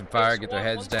suppressing fire, get their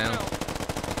heads down.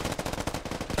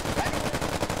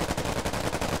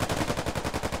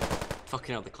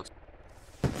 Fucking out the clock.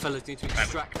 Fellas need to Right, we're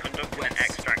extract. conducting an west.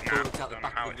 extract now. Bullets out the Don't know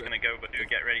back how of it's the gonna go, but do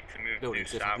get ready to move building. due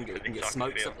So if south we to can the get soccer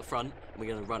smokes field. up the front,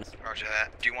 we're gonna run. Roger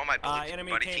that. Do you want my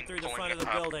Enemy buddy came team through the pulling front of the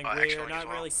up, building. We're exfilling not as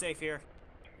well? really safe here.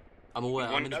 I'm aware.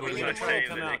 I'm One in the was building. gonna Control, say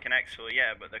come that out. they can exfil,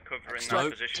 yeah, but they're covering Smoke.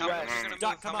 their position Tell me at when the you're moment. gonna move.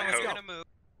 Doc, come Tell on, me let's when you're go. gonna move.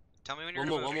 Tell me when One you're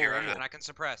more, gonna one move more, here, one more. and I can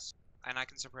suppress. And I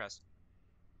can suppress.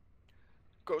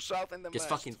 Go south in the Just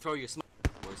west. fucking throw your smoke,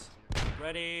 boys.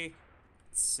 Ready,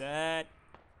 set,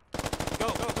 go,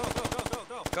 go, go, go, go, go,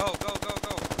 go. Go, go, go,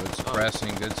 go. Good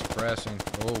suppressing, good suppressing.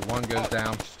 Oh, one goes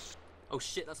down. Oh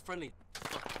shit, that's friendly.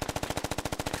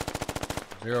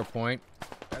 0 point.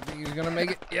 I think he's gonna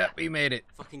make it. Yep, he made it.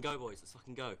 Fucking go, boys. Let's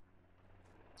fucking go.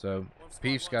 So,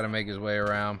 Peef's got to make his way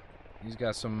around. He's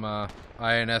got some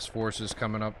INS forces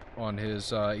coming up on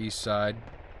his east side.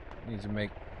 Needs to make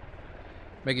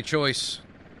a choice.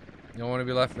 You don't want to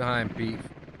be left behind, Peef.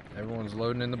 Everyone's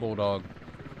loading in the Bulldog.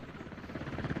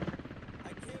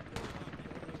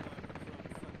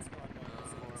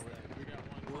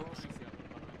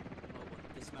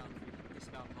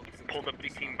 Pull the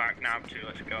big team back now too,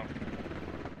 let's go.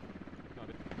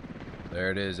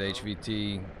 There it is,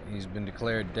 HVT. He's been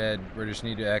declared dead. British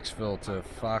need to exfil to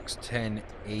Fox 10-8.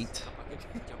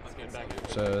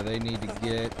 So they need to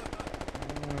get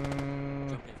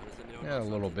yeah, a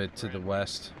little bit to the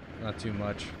west. Not too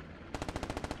much.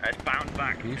 Let's bounce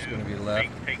back. Peef's going to be left.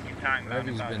 Take your time.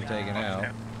 Heavy's been taken out.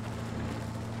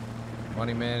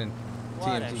 Moneyman and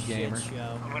What a TMT shit Gamer.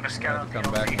 show. I'm gonna I'll have to scout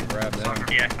come back and grab them.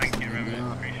 Yeah, thank you,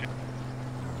 Roman. Appreciate it.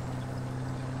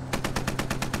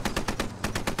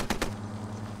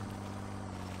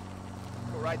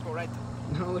 right, go right.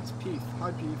 No, it's Peef.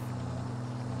 Hi, Peef.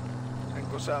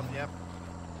 And go south, yep.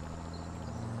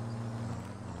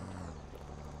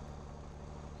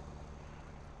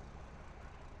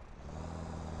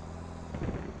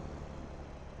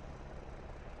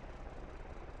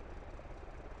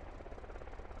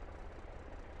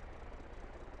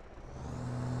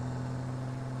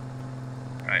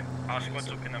 Right, our squad's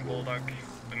up in the Bulldog.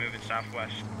 We're moving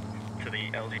southwest to the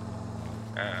LD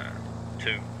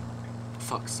 2.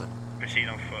 Fuck's sake. Proceed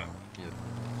on foot. Yep.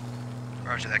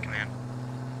 Roger that, command.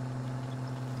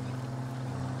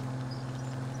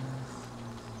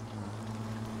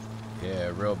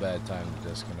 Yeah, real bad time to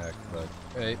disconnect, but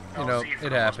hey, you LZ know, for it the most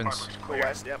part happens. looks Go clear,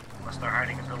 west, yep. unless they're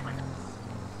hiding in building.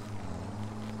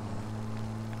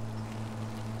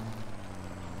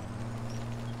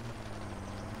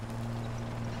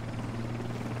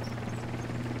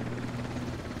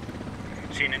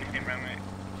 Seen anything around me?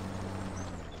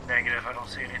 Negative, I don't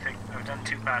see anything. I've done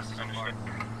 2 passes so far.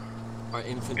 Alright,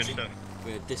 infantry. Good stuff.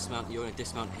 We're gonna dismount. You're gonna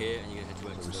dismount here, and you're gonna head to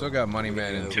exit. We still got Money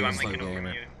Man and Two, I'm Beasley linking up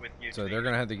Gamer. with you So to they're the-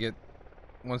 gonna have to get,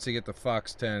 once they get the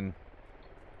Fox 10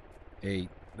 8,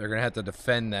 they're gonna have to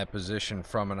defend that position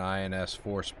from an INS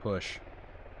force push.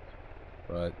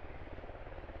 But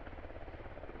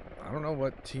I don't know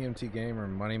what TMT Gamer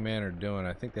and Money Man are doing.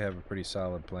 I think they have a pretty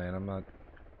solid plan.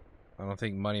 I don't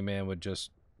think Money Man would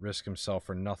just risk himself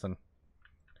for nothing.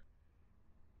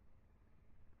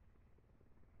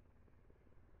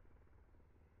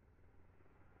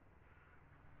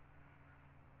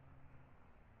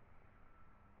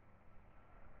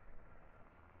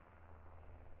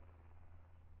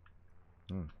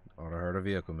 Ought to heard a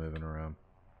vehicle moving around.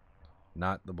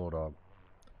 Not the Bulldog.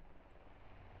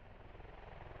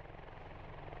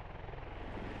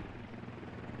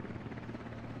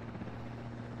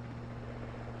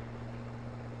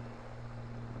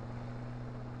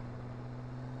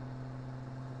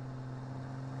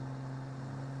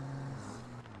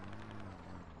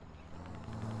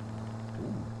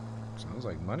 Sounds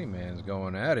like Money Man's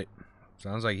going at it.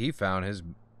 Sounds like he found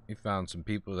some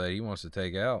people that he wants to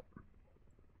take out.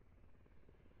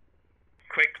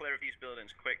 Quick clear of these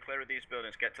buildings, quick clear of these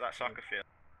buildings, get to that soccer field.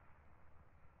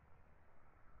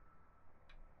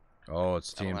 Oh,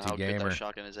 it's I don't know TMT how good Gamer. that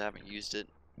shotgun is. I haven't used it.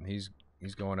 He's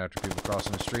going after people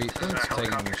crossing the street. There's a He's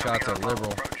taking helicopter shots coming at up on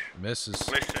Liberal. approach. Misses.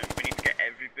 Listen, we need to get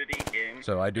everybody in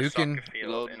So I the do can. soccer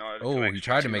field in order to Oh, he extract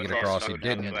tried to make it them across. across He the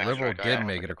didn't. field. Liberal Extract did them.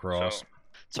 make it across. So,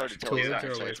 It's hard to let's tell do who's that as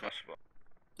inside. soon as possible.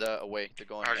 Away. They're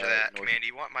going. Roger that, north. command. Do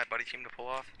you want my buddy team to pull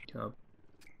off?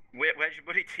 Where's your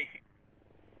buddy team?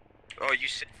 Oh, you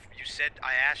said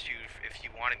I asked you if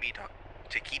you wanted me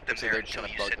to keep them So there they're until trying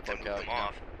to you bug said the to fuck move out, them you know?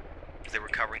 off, because they were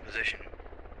covering position.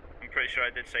 I'm pretty sure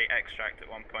I did say extract at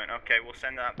one point. Okay, we'll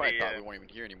send that Probably the thought we weren't even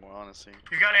here anymore, honestly.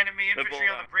 You've got enemy The infantry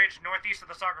on Bulldog. the bridge northeast of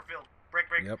the soccer field. Break.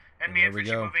 Yep. And Enemy there we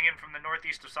infantry go. moving in from the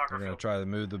northeast of soccer We're gonna field. try to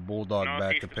move the Bulldog back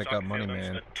northeast to of pick soccer up Money field,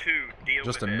 Man. and two, deal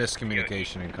Just a with it.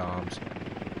 miscommunication in comms.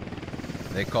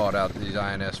 They called out these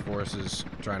INS forces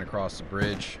trying to cross the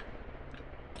bridge.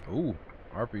 Ooh,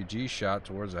 RPG shot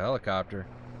towards the helicopter.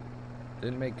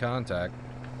 Didn't make contact.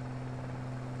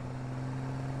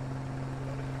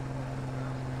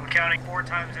 I'm counting 4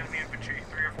 times enemy infantry,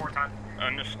 3 or 4 times.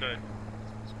 Understood.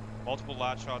 Multiple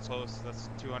lot shots close. That's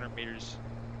 200 meters.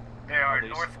 They are At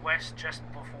least. northwest, just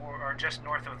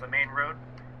north of the main road,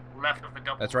 left of the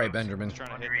double. That's right, roads. Benjamin. Trying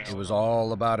to On hit your that. east. It was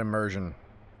all about immersion.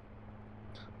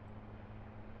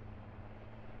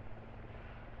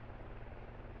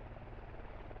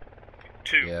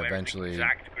 Two, Yeah, where's the eventually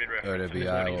exact grid reference of this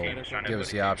OWI buddy will team? Trying to give us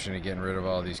buddy the team. option of getting rid of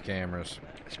all these cameras.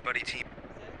 This buddy team.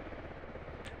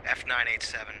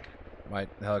 F987.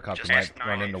 The helicopter Just might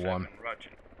run into one. Roger.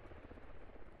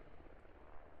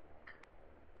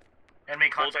 Enemy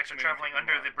Bulldog's contacts are moving traveling from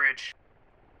under north. the bridge.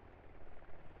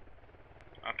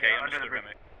 Okay, Yeah, under the understood, bridge.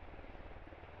 Remy.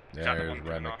 Yeah, that the there's one to the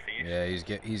Remick. northeast?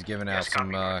 Yeah, he's giving Yes, out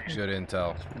some copy. good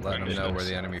intel, letting them know where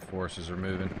the enemy forces are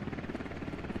moving.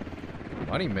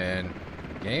 Money Man,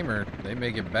 Gamer, they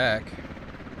make it back,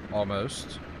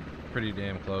 almost, pretty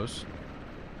damn close.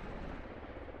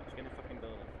 Let's get a fucking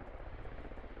building.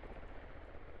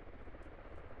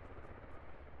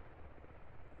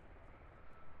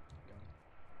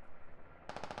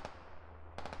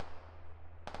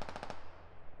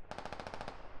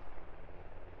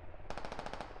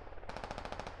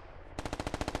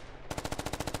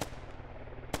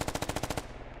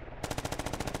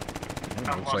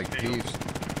 Looks like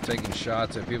Peeves taking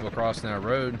shots at people crossing that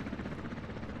road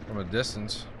from a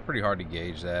distance. Pretty hard to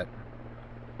gauge that.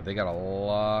 But they got a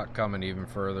lot coming even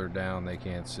further down they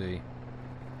can't see.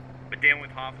 We're dealing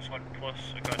with half a squad plus,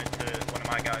 according to one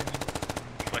of my guys.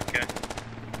 Flicker.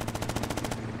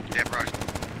 Yeah, Roger.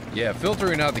 Yeah,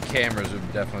 filtering out the cameras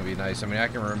would definitely be nice. I mean, I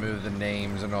can remove the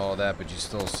names and all that, but you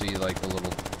still see like the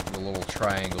little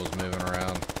triangles moving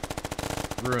around.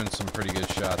 Ruins some pretty good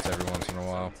shots every once in a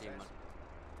while.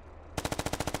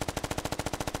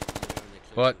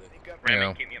 But you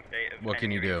know, keep me updated of what can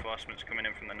any you do? reinforcements coming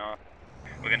in from the north.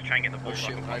 We're going to try and get the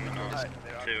bulldog up on the north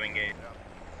to engage.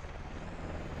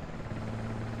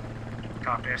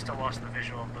 Copy, I still lost the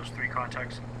visual of those 3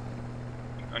 contacts.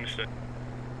 Understood.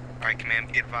 Alright,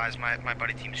 command, be advised, my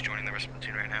buddy team's joining the rest of the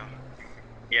platoon right now.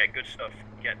 Yeah, good stuff.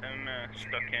 Get them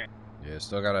stuck in. Yeah,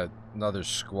 still got another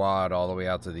squad all the way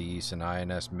out to the east in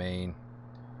INS Maine.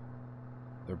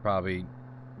 They're probably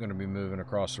going to be moving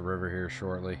across the river here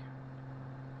shortly.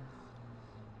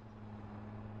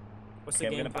 What's the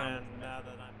game plan now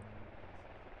that I'm...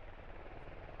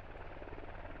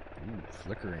 Ooh,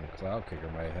 flickering cloud kicker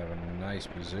might have a nice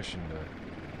position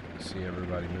to see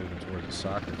everybody moving towards the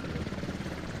soccer field.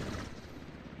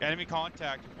 Enemy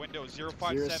contact, window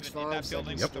 057 in that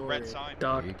building with the red sign.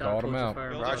 He called him out.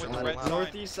 Building with the red sign.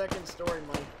 Northeast second story,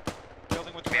 Mike.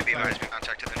 Building with the Command, red be sign. advised, we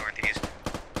contacted the northeast.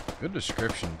 Good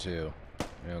description too.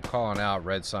 You know, calling out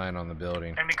red sign on the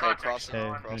building. Enemy contacts.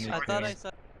 I thought I saw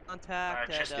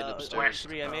contact just get at upstairs.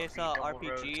 03. I may have saw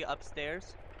RPG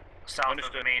upstairs. South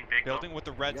of the main big Building with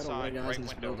the red sign, right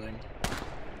window.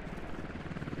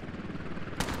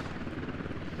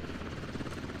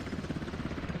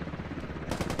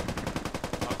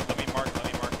 Let me mark it.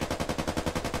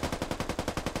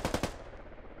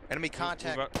 Enemy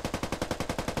contact.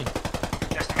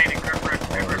 Estimating grip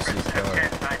reference this is killer.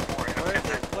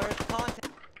 Where's the contact?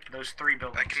 Those 3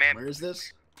 buildings. Command, Where is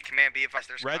this? command, be advised,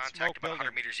 there's a Red contact smoke about 100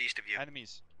 building. meters east of you.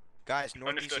 Enemies. Guys,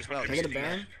 northeast as well. Can I get a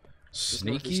ban?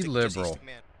 Sneaky liberal.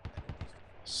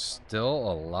 Still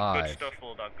Good alive. stuff,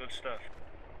 bulldog. Good stuff.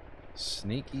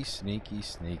 Sneaky, sneaky,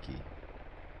 sneaky.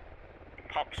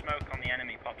 Pop smoke on the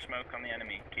enemy. Pop smoke on the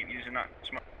enemy. Keep using that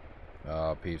smoke.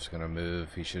 Oh, Peep's gonna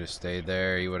move. He should have stayed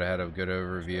there. He would have had a good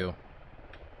overview.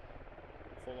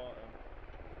 Full auto.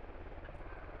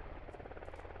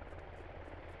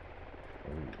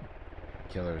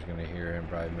 Killer's gonna hear him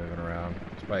probably moving around.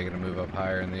 He's probably gonna move up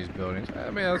higher in these buildings. I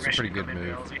mean, that's a pretty good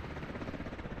move.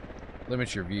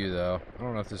 Limit your view though. I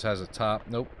don't know if this has a top.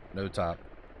 Nope, no top.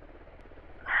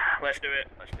 Let's do it.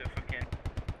 Let's do it for Ken.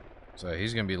 So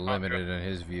he's gonna be limited in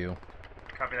his view.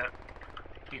 Copy that.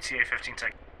 ETA 15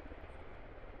 seconds.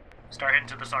 Start heading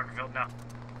to the soccer field now.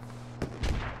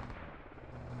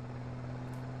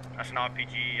 That's an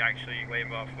RPG, actually.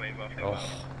 Wave off, wave off. Wave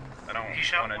off. Oh, I don't He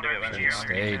shot want to one do it when RPG it's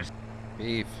earlier. stayed.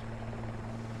 Beef.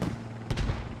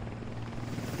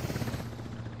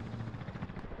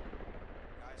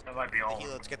 That might be all.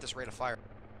 Let's get this rate of fire.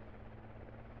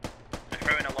 They're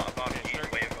throwing a lot of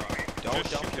RPGs, wave off. Don't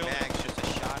Just dump shoot your building. mags, just a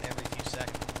shot every few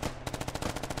seconds.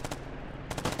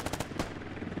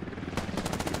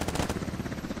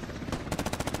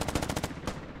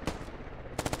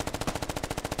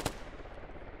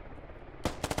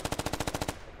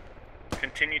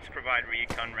 Continue to provide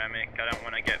recon, Remick. I don't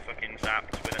want to get fucking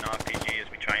zapped with an RPG as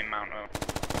we try and mount up.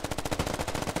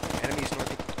 Enemies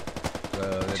northeast.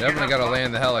 So they definitely got to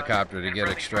land the helicopter to get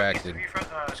extracted.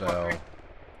 So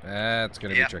that's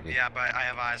gonna be tricky. Yeah, but I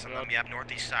have eyes on them. Yep,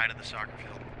 northeast side of the soccer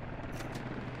field.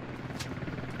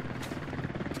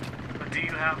 But do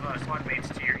you have squad mates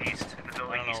to your east in the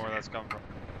building? I don't know where that's coming from.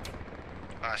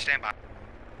 Stand by.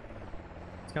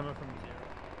 It's coming from 0.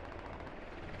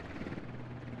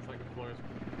 It's like a floor.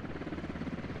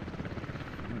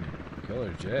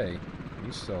 Killer J,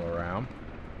 he's still around.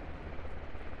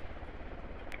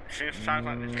 Sounds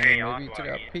like there's Maybe AR he took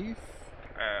out Peef.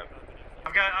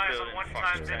 I've got eyes on Building 1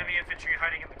 fox times there. enemy infantry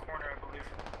hiding in the corner, I believe.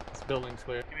 This building's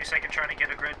clear. Give me a second trying to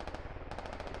get a grid.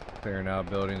 Clearing out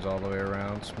buildings all the way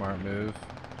around. Smart move.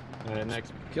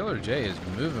 Next. Killer J is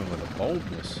moving with a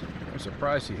boldness. I'm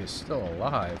surprised he is still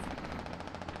alive.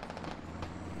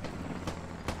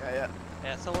 Yeah.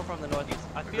 Yeah, somewhere from the northeast.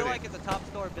 I feel like it's a top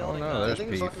floor building. no, there's I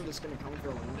think Peef. soccer just gonna come for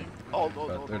a landing.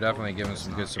 But they're definitely giving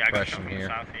some good Yeah, I got suppression shot from the here.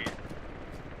 southeast.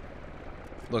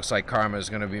 Looks like Karma is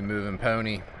going to be moving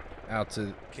Pony out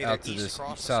to this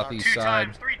southeast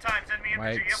side. 3 times enemy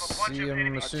Might infantry. You have a bunch see of him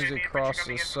enemy as soon as enemy they infantry cross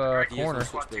coming in this from the right corner.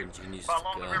 squad two. But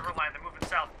along the river line, they're moving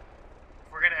south.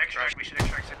 If we're gonna extract, we should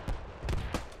extract it.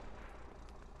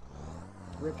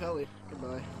 Rip heli.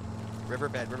 Goodbye.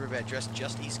 Riverbed,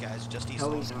 just east, guys, just east.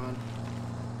 Heli's on.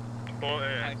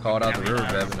 Called out the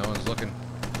riverbed, but no one's looking.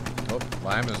 Oh,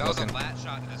 Lime is That was a looking. lat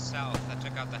shot to the south that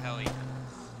took out the heli.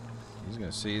 He's going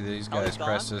to see these Oh, he's guys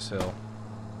crest gone? this hill.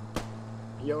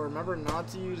 Yo, remember not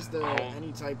to use the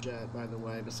any type jet, by the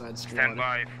way, besides squad. Stand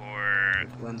by for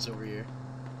Lens over here.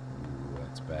 Ooh,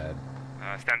 that's bad.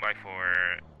 Stand by for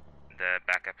the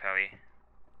backup heli.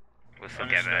 We'll still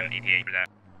get an ETA for that.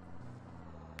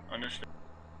 Understood.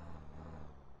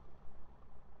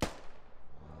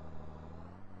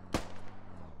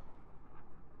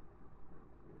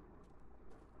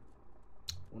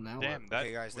 Well, now Damn, what? that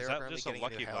Okay, guys, was they're that just a getting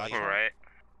lucky into body? heli. Alright.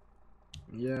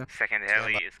 Yeah. Second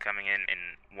heli is coming in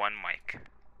one mic.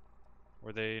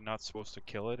 Were they not supposed to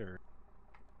kill it, or?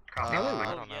 I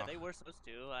don't know. Yeah, they were supposed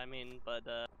to. I mean, but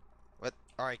What?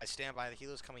 Alright, I stand by. The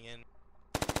helo's coming in.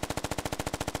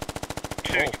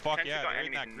 Oh, fuck yeah, they're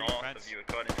in that green north fence. of you,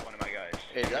 according to one of my guys.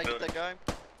 Hey, did I get that guy?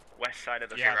 West side of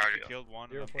the Yeah, I field. think you killed one.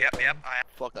 Yep.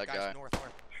 Fuck that Guys, guy. north.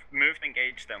 Move and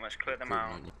engage them. Let's clear them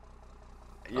out.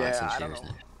 Yeah, I don't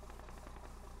know.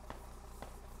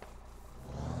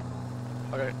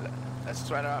 Okay, let's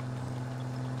try it out.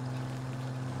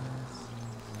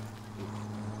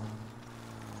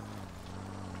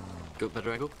 Go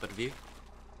better angle, better view.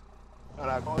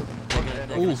 Alright, go.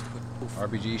 Ooh,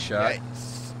 RBG shot.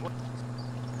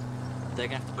 They're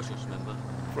gonna have to push us, remember?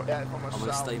 Yeah, from I'm the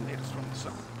gonna south. stay. It's from the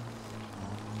south.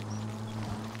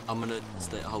 I'm gonna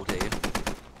stay hold here.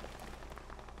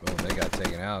 Oh, they got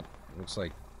taken out. Looks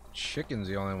like Chicken's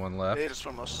the only one left. It is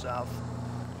from the south.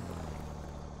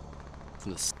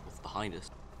 From the south behind us.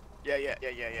 Yeah.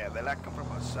 They like come from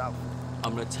the south.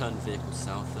 I'm gonna turn the vehicle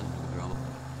south then.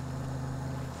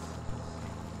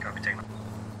 Copy, take.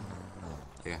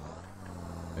 Yeah.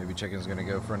 Maybe Chicken's gonna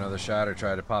go for another shot or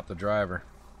try to pop the driver.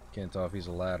 Can't tell if he's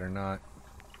a lad or not.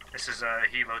 This is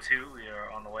Hilo 2. We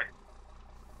are on the way.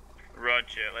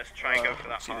 Roger. Let's try and go for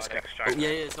that hard extract. Oh, yeah,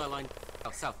 it's that line.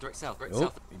 Oh, south, direct south.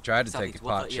 Oh, he tried to take a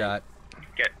pot shot.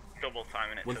 Get double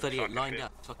timing it. 138, line down.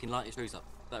 Fucking light your screws up.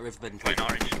 That riverbed and Point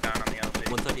orange down on the LZ.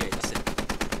 138, that's it.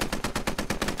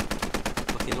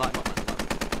 Fucking light them up, man.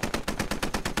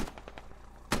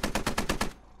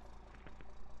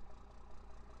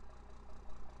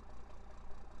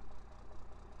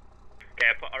 Okay,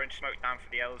 I put orange smoke down for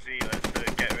the LZ. Let's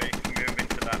get ready to move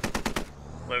into that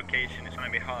location. It's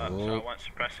going to be hot, so I want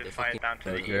suppressive fire down to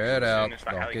the Take east your head as out. soon as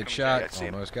that Don't heli get comes shot.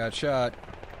 in. Almost got shot.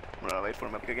 I'm gonna wait for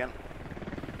him up again.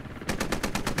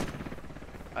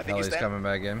 I think Heli's he's dead. coming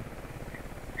back in.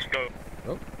 Let's go.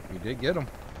 Oh, you did get him.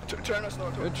 Turn us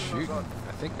north. Good shooting.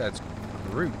 I think that's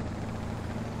Groot.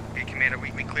 Okay, Commander, we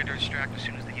cleared to extract as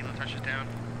soon as the helo touches down.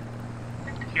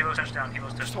 Hilo touchdown.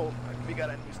 Hilo's Just touchdown. hold. We got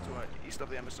enemies to east of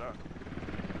the MSR.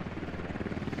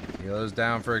 Helo's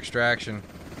down for extraction.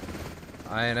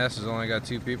 INS has only got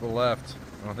 2 people left.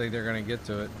 I don't think they're gonna get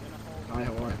to it. Hi,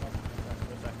 how are you?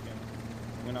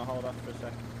 I'm gonna hold off for a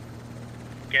second.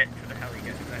 Get to the heli,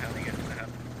 get to the heli, get to the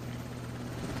heli.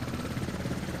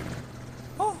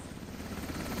 Oh!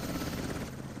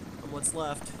 And what's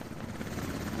left?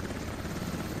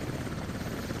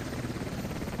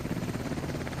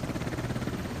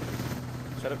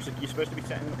 Set up. You're supposed to be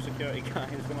setting up security, guys.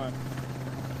 Come on.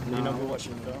 No, you know I'm what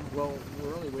you've done. Well,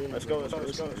 we're only waiting. Let's for go. the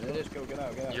Let's go. person, Let's go. Get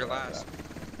out. You're last.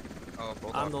 Oh,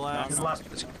 both I'm the last. He's the last.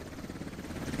 Go.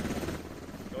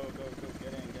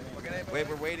 Get in. Wait,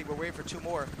 we're waiting for 2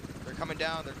 more. They're coming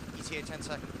down. They're ETA 10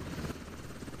 seconds.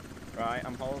 Right,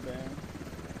 I'm holding.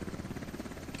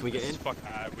 Can we get in? Fuck,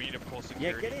 we need to pull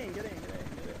security. Yeah, get in.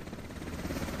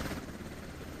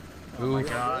 Ooh. Oh my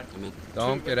god.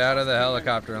 Don't get out of the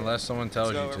helicopter unless someone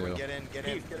tells Let's go, you to. Get in.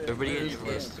 Everybody in.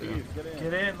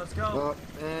 Get in. Let's go. Oh,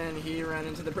 and he ran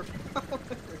into the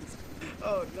propellers.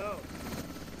 Oh no.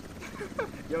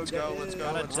 Yo, Let's go. Let's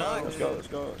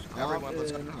go. Everyone,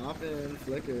 let's go. Hop in,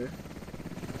 flicker.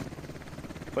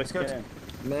 Let's get in.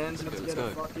 Man's about to get a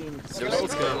fucking. Let's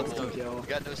go. Kill.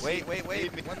 Wait.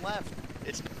 One left.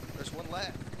 There's one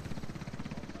left.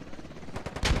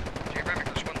 Geographic,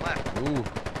 there's one left. Ooh.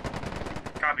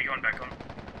 Copy, going back on.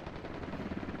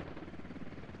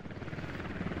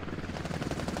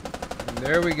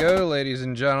 There we go, ladies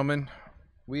and gentlemen.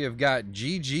 We have got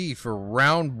GG for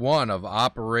round 1 of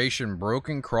Operation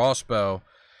Broken Crossbow.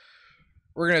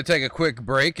 We're going to take a quick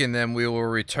break and then we will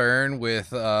return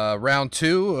with round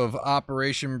 2 of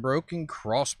Operation Broken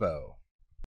Crossbow.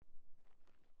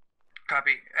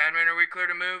 Copy. Admin, are we clear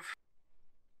to move?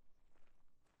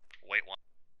 Wait one.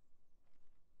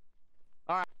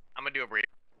 Alright. I'm gonna do a brief.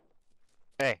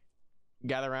 Hey.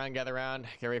 Gather around, get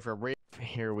ready for a brief.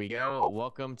 Here we go.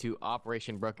 Welcome to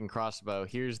Operation Broken Crossbow.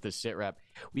 Here's the sit rep.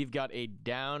 We've got a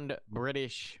downed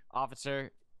British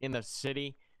officer in the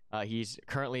city. He's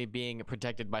currently being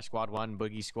protected by Squad 1,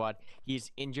 Boogie Squad.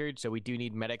 He's injured, so we do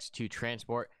need medics to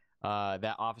transport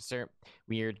that officer.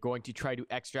 We are going to try to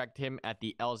extract him at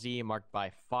the LZ marked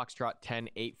by Foxtrot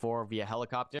 1084 via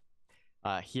helicopter.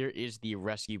 Here is the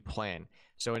rescue plan.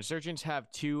 So insurgents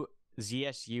have 2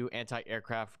 ZSU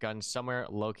anti-aircraft guns somewhere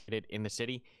located in the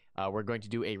city. We're going to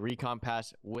do a recon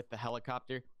pass with the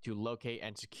helicopter to locate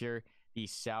and secure the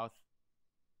South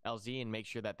LZ and make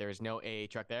sure that there is no AA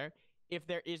truck there. If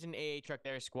there is an AA truck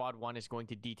there, Squad 1 is going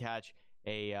to detach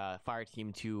a fire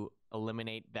team to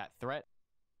eliminate that threat.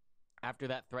 After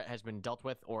that threat has been dealt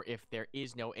with, or if there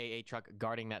is no AA truck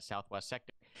guarding that southwest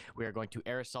sector, we are going to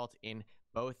air assault in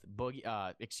both both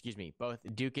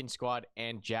Dukin squad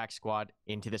and Jack squad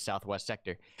into the southwest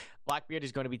sector. Blackbeard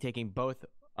is going to be taking both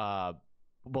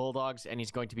Bulldogs, and he's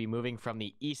going to be moving from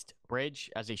the east bridge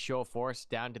as a show of force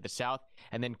down to the south,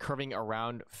 and then curving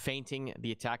around, feinting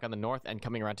the attack on the north, and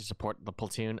coming around to support the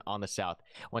platoon on the south.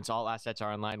 Once all assets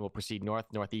are online, we'll proceed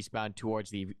northeastbound towards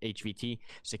the HVT,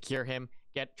 secure him,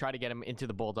 try to get him into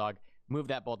the Bulldog, move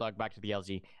that Bulldog back to the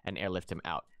LZ, and airlift him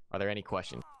out. Are there any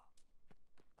questions?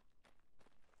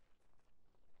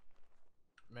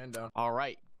 Man down. All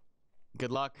right.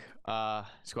 Good luck.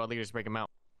 Squad leaders, break him out.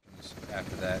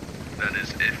 After that. That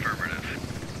is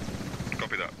affirmative.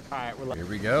 Copy that. All right, we're here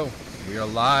we go. We are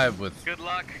live with good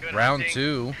luck. Good round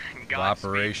hunting. 2 of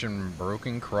Operation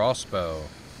Broken Crossbow.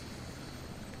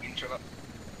 I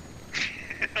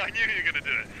knew you were gonna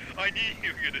do it. I knew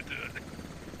you were gonna do it.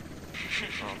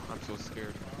 Oh, I'm so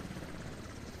scared.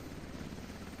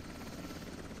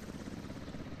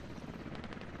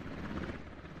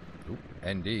 Oop,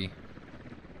 ND.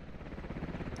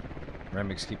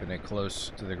 Reming's keeping it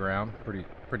close to the ground.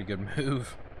 Pretty good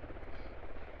move.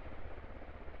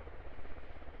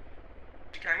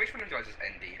 Okay, which one of you guys is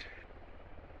ND'd?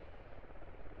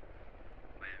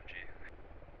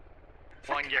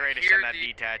 Flying, get ready to send that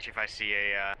detach if I see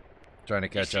a Trying to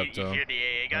catch up to him. hear the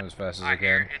AA gun? As fast as I I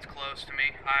hear can. it's close to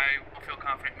me. I don't feel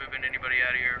confident moving anybody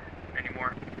out of here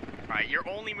anymore. Alright, you're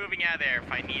only moving out of there if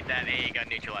I need that AA gun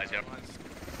neutralized. Yep.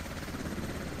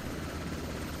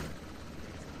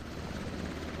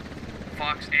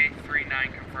 Fox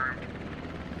 839 confirmed.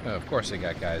 Oh, of course they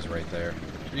got guys right there.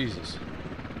 Jesus.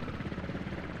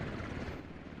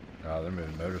 Oh, they're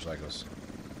moving motorcycles.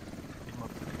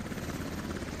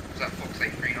 Was that Fox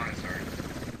 839, sorry?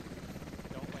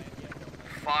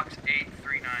 Fox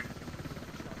 839.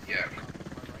 Yeah.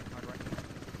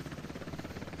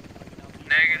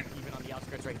 Negative. Even on the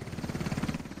outskirts right.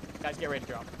 Guys, get ready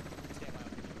to drop.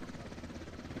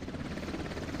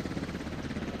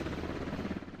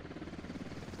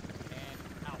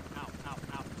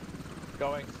 Out.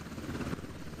 Going.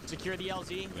 Secure the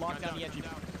LZ, lock down the engine.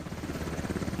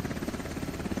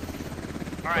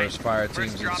 Alright, First fire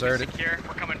team's drop is inserted. secure.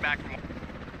 We're coming back from...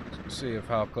 Let's see if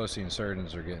how close the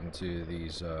insurgents are getting to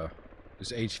these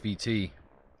this HVT.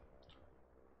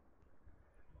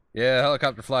 Yeah,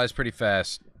 helicopter flies pretty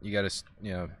fast. You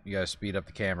gotta speed up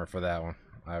the camera for that one.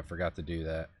 I forgot to do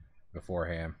that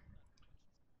beforehand.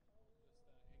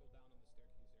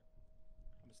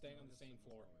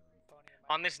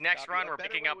 On this next run, we're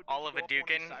picking up all of a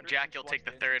Dukin. Jack, you'll take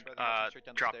the third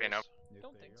drop in.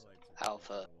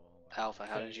 Alpha,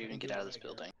 how did you even get out of this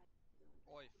building?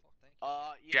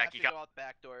 You Jack, have to you go got... out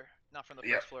back door, not from the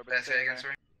first floor, but Say again,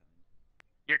 sorry.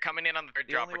 You're coming in on the third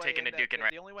drop. We're taking a Dukin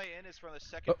right. The only way in is from the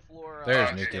second floor.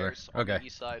 There's nuclear. On Okay. the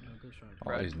east side.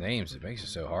 All these names, it makes it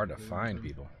so hard to find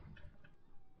people.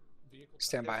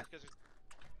 Stand by.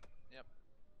 Yep.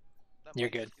 You're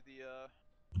good.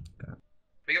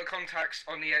 We got contacts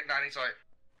on the 90 site.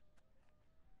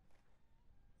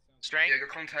 Strength? Yeah, got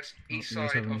contacts east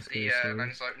side of the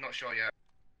 90 site, not sure yet.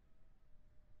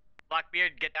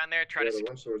 Blackbeard, get down there, try to... the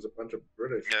once there was a bunch of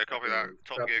British. Yeah, copy that.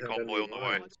 Top Gear convoy on the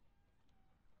way.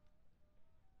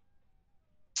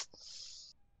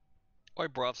 Oi,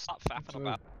 bruv, stop faffing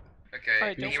about.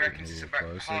 Okay, he reckons it's about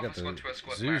Close. They half a got squad the to a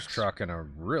squad Zeus max. truck in a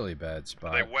really bad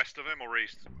spot. Are they west of him or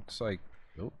east? Looks like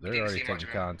they're Didn't already see much taking of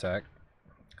him. contact.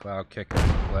 Cloud kicker,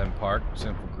 Glen Park,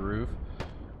 Simple Groove.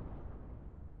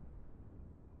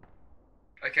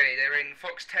 Okay, they're in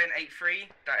Fox 1083,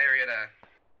 that area there.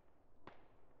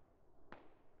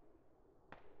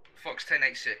 Fox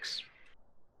 1086.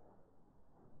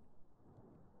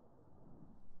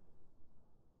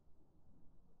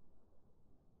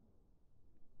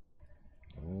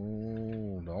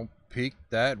 Oh, don't peek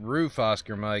that roof,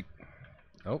 Oscar Mike.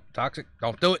 Oh, toxic.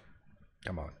 Don't do it.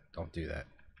 Come on, don't do that.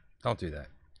 Don't do that.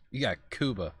 You got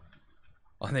Cuba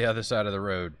on the other side of the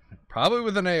road, probably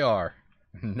with an AR.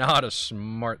 Not a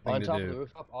smart thing on to top do. of the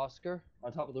rooftop, Oscar.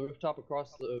 On top of the rooftop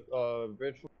across the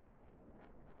bridge.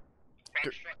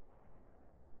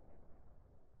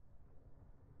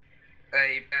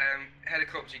 Hey,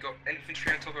 helicopter, you got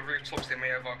infantry on top of rooftops, they may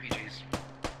have RPGs.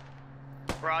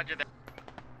 Roger that.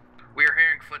 We are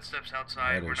hearing footsteps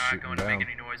outside. That We're is not shooting going to make down.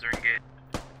 any noise or engage.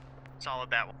 Solid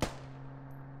that one.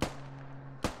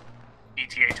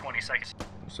 ETA 20 seconds.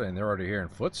 I'm saying they're already hearing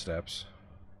footsteps.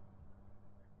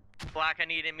 Black, I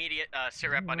need immediate sit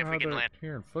rep on if we can land.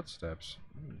 Hearing footsteps.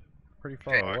 Pretty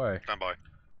far away. Stand by.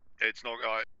 It's not.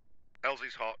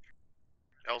 LZ's hot.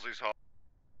 LZ's hot.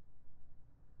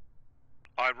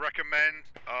 I'd recommend.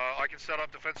 I can set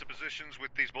up defensive positions with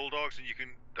these bulldogs, and you can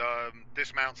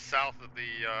dismount south of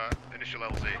the initial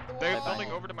LZ. They're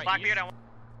building over to my Blackbeard, east.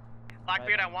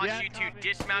 Blackbeard, I want you to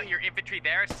dismount your infantry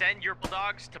there. Send your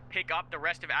bulldogs to pick up the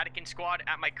rest of Attican squad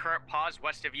at my current pause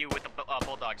west of you with the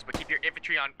bulldogs, but keep your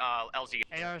infantry on LZ.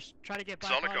 ARs, try to get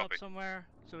back on up somewhere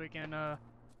so we can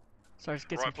start to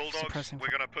get Right, some bulldogs. suppressing. We're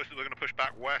gonna push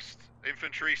back west.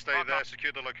 Infantry, stay there.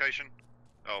 Secure the location.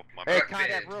 Oh my Hey, bad.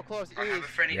 contact real close. I have a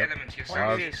friendly Yep. element to your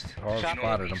Hard southeast. spotted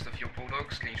Northeast them. of your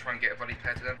bulldogs. Can you try and get a volley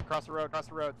pair to them? Cross the road, cross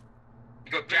the road.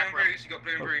 You got blue and brews. You got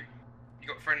blue and brew. You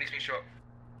got friendlies being shot.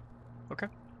 Okay.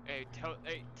 Hey,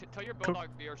 tell your bulldog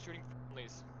we are shooting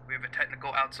friendlies. We have a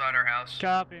technical outside our house.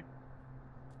 Copy.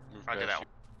 Roger that one.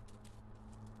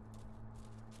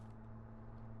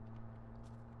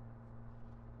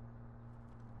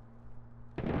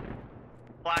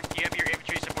 Black, do you have your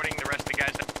infantry supporting the rest of the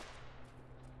guys?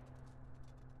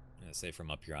 Yeah, say from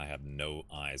up here, I have no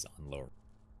eyes on lower.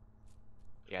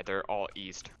 Yeah, they're all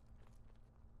east.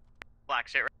 Black,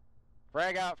 sit right.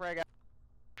 Frag out, frag out.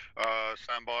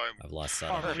 Stand by. I've lost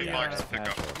sight One of the mic to pick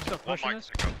up. Still One pushing mic us?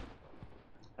 to pick up.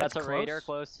 That's a close. raider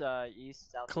close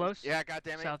east, south. Close? Yeah,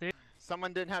 goddammit. Southeast.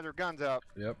 Someone didn't have their guns up.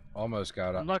 Yep, almost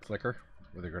got up. Look. Flicker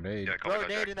with a grenade. Yeah, Throw a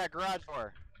grenade in that garage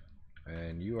door.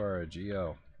 And you are a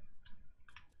GO.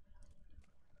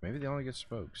 Maybe they only get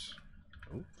spokes.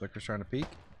 Oh, Flicker's trying to peek.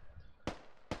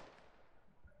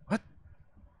 What?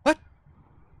 What?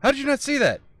 How did you not see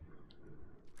that?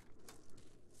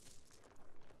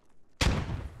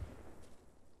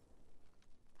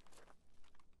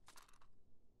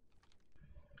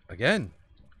 Again,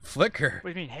 Flicker.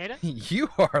 What do you mean, hate it? You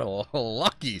are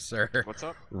lucky, sir. What's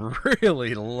up?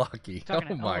 Really lucky. Oh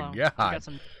Talking to- my hold on. We god. got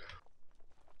some-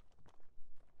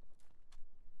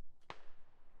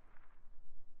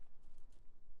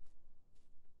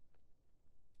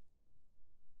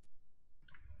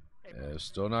 Yeah,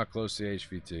 still not close to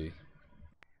HVT.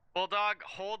 Bulldog,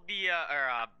 hold the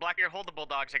Blackbeard, hold the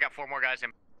bulldogs. I got 4 more guys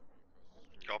in.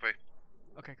 Copy.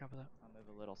 Okay, copy that. I'll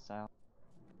move a little south.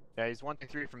 Yeah, he's 1 through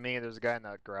 3 from me, and there's a guy in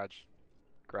that garage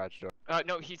door.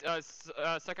 No, he's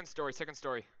second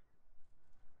story.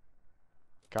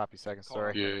 Copy, second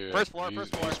story. Yeah, First floor,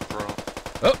 first floor.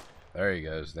 Oh, there he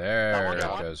goes. There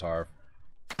Got one. goes Harv.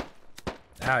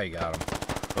 Now you got him.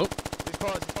 Oh, He's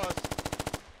close, he's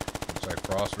close. looks like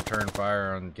Frost returned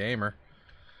fire on Gamer.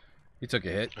 He took a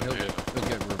hit. He'll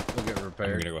get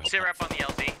repaired. Sit rep on the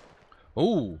LZ.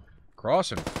 Ooh,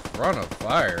 cross in front of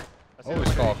fire.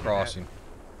 Always call crossing.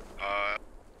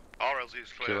 RLZ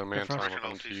is clear. Killer man, time will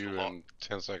come to you in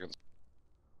 10 seconds.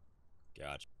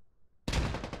 Gotcha.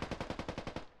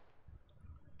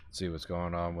 See what's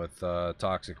going on with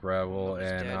Toxic Rebel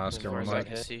and Oscar and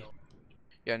Mike.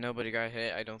 Yeah, nobody got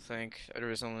hit, I don't think. There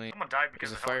was only Someone died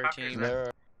because a of fire helicopters.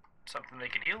 team. Something they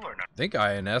can heal or not? I think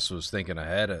INS was thinking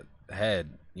ahead,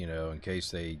 you know, in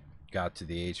case they got to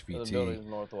the The HVT. building's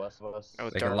northwest of us.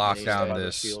 They can lock down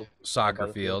this soccer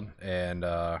field and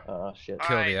shit.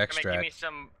 kill the Give me extract.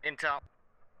 some intel.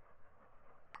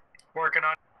 Working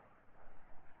on.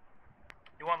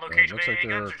 You want location Looks like AA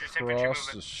they're guns or just infantry across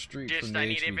movement? the street Just from the I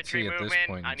need infantry HVT at this movement.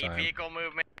 point I in need time. vehicle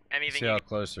movement. Anything. See how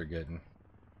close they're getting.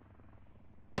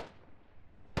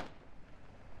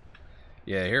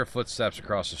 Yeah, I hear footsteps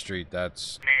across the street.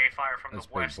 That's AA fire from that's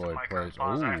the Big west Boy of my plays. current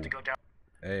plaza. I have Ooh, to go down.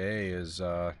 AA is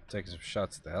taking some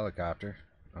shots at the helicopter.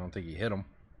 I don't think he hit him.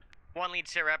 1 lead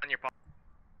sit rep on your paw.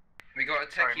 We got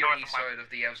a Sorry, techie north on the east of my- side of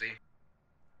the LZ.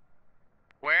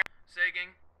 Where? Sagging.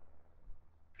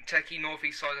 Techie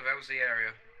northeast side of LZ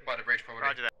area. By the bridge, probably.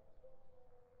 Roger that.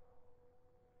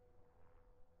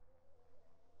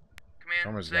 Command,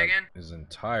 Someone's say got again. his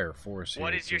entire force here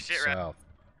What is to your the sit rep? south.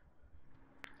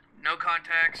 No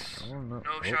contacts. Oh, no. No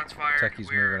Oh, shots fired. Techie's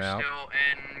We're moving out. still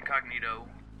incognito.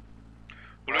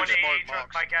 Blue One smoke AA truck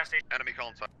marks. by gas station. Enemy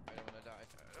contact.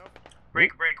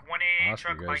 Break. 1 AA Oscar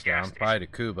truck by goes gas down. station. Probably to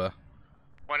Cuba.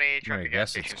 1 AA I'm truck gonna to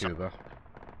gas guess it's station. Cuba.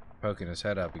 Poking his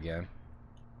head up again.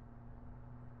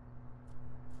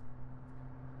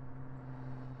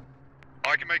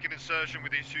 I can make an insertion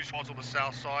with these 2 squads on the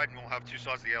south side, and we'll have 2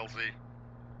 sides of the LZ.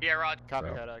 Yeah, Rod. Copy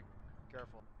So- that,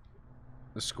 careful.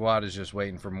 The squad is just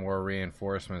waiting for more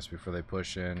reinforcements before they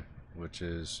push in, which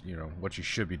is, you know, what you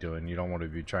should be doing. You don't want to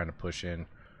be trying to push in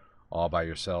all by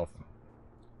yourself.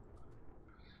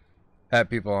 Have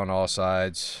people on all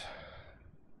sides.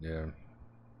 Yeah.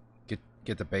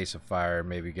 get the base of fire,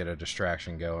 maybe get a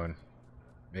distraction going,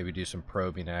 maybe do some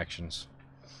probing actions.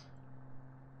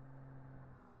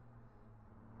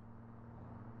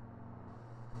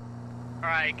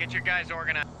 Alright, get your guys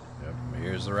organized. Yep,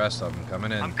 here's the rest of them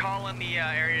coming in. I'm calling the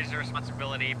areas of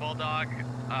responsibility. Bulldog,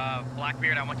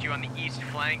 Blackbeard, I want you on the east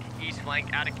flank,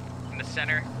 Attic in the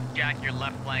center, Jack, your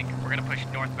left flank. We're gonna push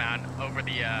northbound over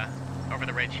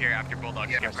the ridge here after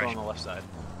Bulldog's get fresh. On the left side.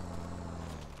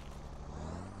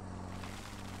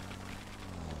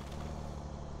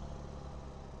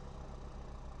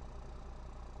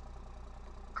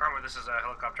 Karma, this is a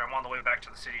helicopter. I'm on the way back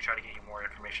to the city, try to get you more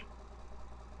information.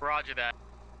 Roger that.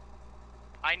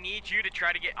 I need you to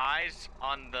try to get eyes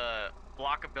on the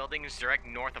block of buildings direct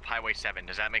north of Highway 7.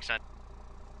 Does that make sense?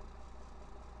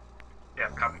 Yeah,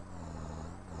 copy.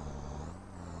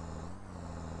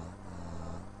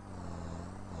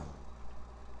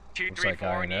 Looks like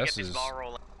INS is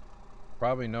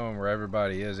probably knowing where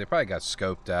everybody is. They probably got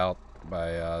scoped out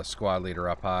by squad leader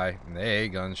up high, and the AA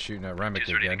gun's shooting at Remick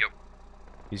again.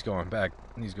 He's going back.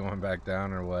 He's going back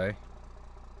down and away.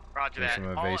 Roger that.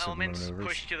 All elements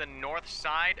push to the north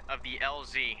side of the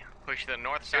LZ. Push to the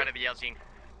north side of the LZ.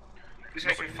 Who's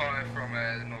opening fire from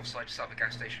the north side, just out of the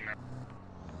gas station now?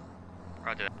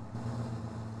 Roger that.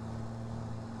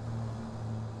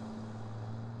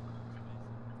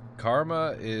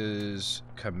 Karma is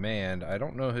command. I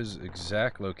don't know his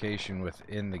exact location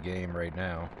within the game right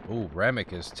now. Oh,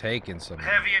 Remick is taking some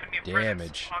heavy enemy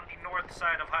damage on the north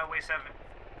side of Highway 7.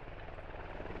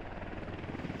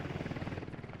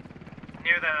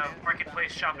 Near the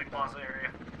Marketplace Shopping Plaza area.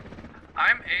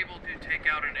 I'm able to take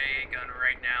out an AA gun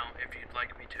right now if you'd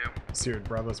like me to. Seared,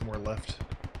 Bravo's more left.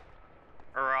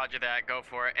 Roger that, go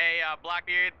for it. Hey,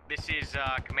 Blackbeard, this is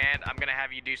command. I'm gonna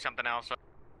have you do something else.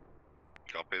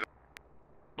 Copy that.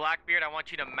 Blackbeard, I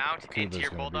want you to mount into your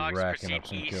Bulldogs, proceed up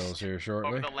some east kills here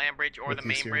shortly. over the land bridge or the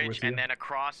main bridge, and then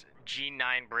across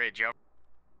G9 bridge. Over.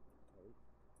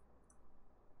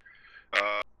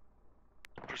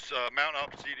 Mount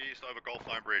up, proceed east over Gulf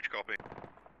Line Bridge, copy.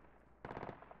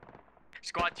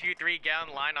 Squad 2-3, get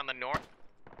on line on the north.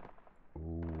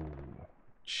 Ooh,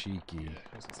 cheeky.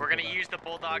 We're gonna use the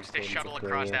Bulldogs to shuttle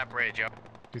across that bridge. Over.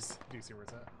 Do you see where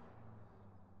it's at?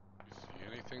 See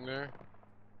anything there?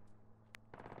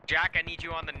 Jack, I need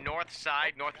you on the north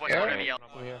side, northwest corner of the L.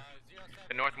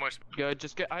 The northmost. Yeah,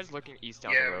 just get eyes looking east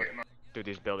down the road through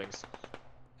these buildings.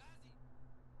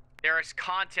 There is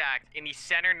contact in the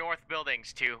center north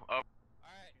buildings too. Over.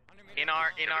 In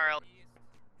our L.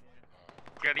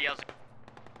 Go the L.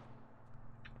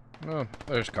 Oh,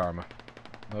 there's Karma.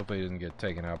 Hopefully he doesn't get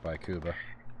taken out by Cuba.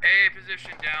 AA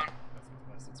position down.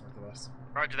 That's northwest.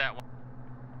 Roger that one.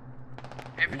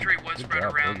 Infantry was good spread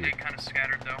job, around, Biggie. they kind of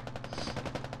scattered though.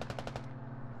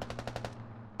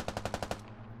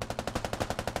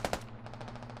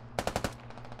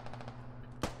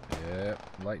 Yeah,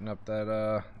 lighting up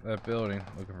that building.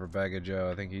 Looking for Bag of Joe.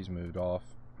 I think he's moved off.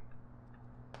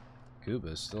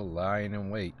 Cuba's still lying in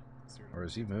wait. Or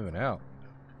is he moving out?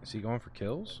 Is he going for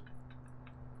kills?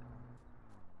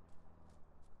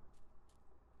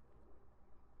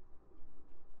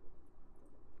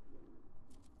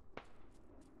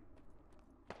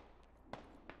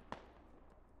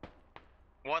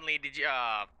 One lead, did you,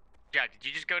 Jack, did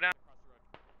you just go down?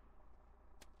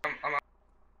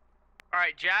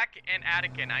 Alright, Jack and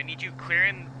Attican, I need you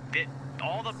clearing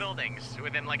all the buildings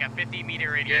within like a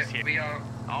 50-meter radius here. We are.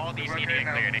 All these need to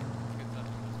get cleared.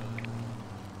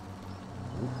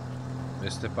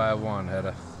 Missed it by one,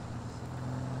 Hedda.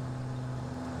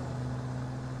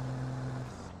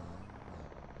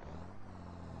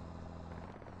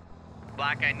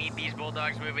 Black, I need these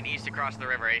Bulldogs moving east across the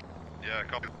river. Yeah,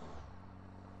 copy.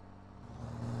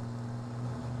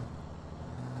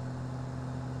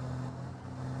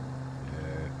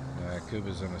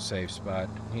 Cuba's in a safe spot.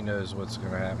 He knows what's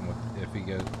going to happen if he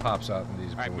pops out in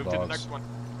these Alright, move Bulldogs. to the next one.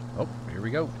 Oh, here we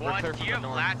go. One, do you have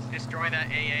lats to destroy that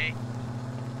AA?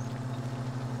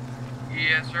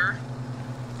 Yes, sir.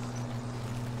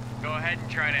 Go ahead and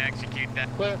try to execute that.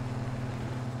 Clear.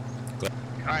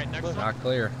 Alright, next one. Not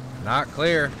clear. Not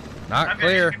clear. Not I've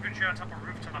clear. got infantry on top of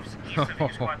rooftops east of you,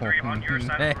 Squad 3, on your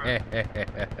side of the road.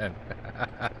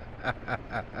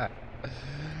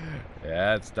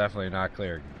 Yeah, it's definitely not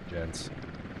clear, gents.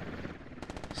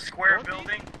 Square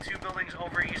building, 2 buildings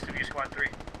over east of you, Squad 3.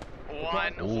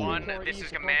 One, this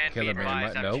is command, be Killer man,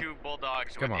 advised, I have 2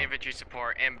 Bulldogs Come with on. infantry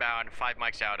support inbound, 5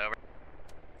 mics out, over.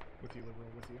 With you, Liberal,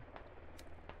 with you.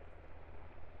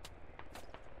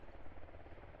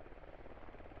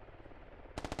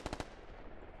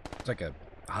 It's like a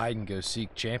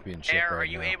hide-and-go-seek championship Air, right are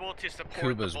you now. able to support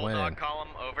Cuba's the Bulldog winning. column,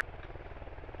 over?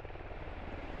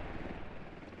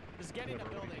 Just get in the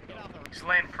building. Get out the. He's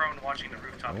laying prone, watching the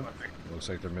rooftop. Oh, looks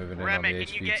like they're moving in on the Remick,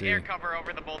 can you get air HVT. cover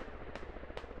over the bull?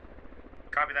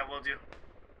 Copy that. Will do.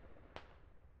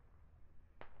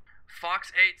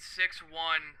 Fox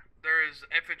 861, there is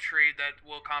infantry that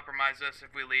will compromise us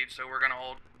if we leave, so we're gonna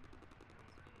hold.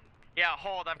 Yeah,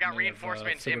 hold. I've got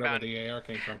reinforcements inbound. The AR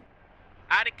came from.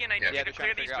 Attican, I need you to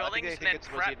clear these buildings and then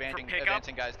prep for pickup.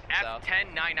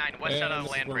 F1099, west side of the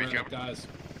land bridge. Over. Guys.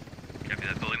 Copy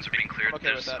that. Buildings are being cleared. Okay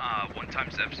There's one-time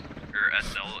steps or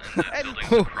SL in the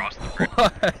buildings across the bridge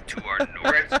to our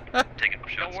north. Taking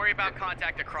shots. Don't worry about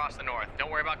contact across the north.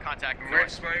 Don't worry about contact. Red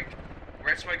smoke.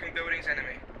 Red smoke in buildings.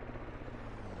 Enemy.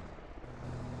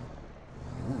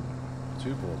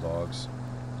 Two bulldogs.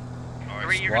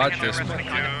 Alright, Squad dismounted.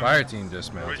 Fire team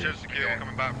dismounted. Bridge is secure. We're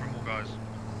coming back from all guys.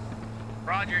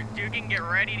 Roger. Dugan, get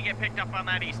ready to get picked up on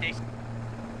that east station.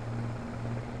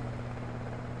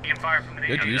 You can fire from the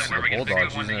Good use of the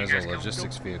bulldogs using it as a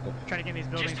logistics vehicle. Try to get these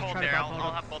buildings. Just hold there.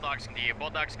 I'll have bulldogs come to you.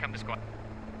 Bulldogs come to squad.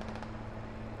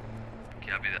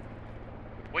 Copy that.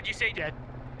 What'd you say? Yeah.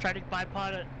 Try to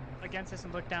bipod it against us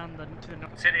and look down to the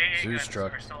north. Said AA Zeus guns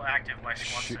truck. are still active by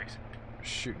squad 6.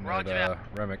 Shooting Roger at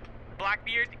that. Remick.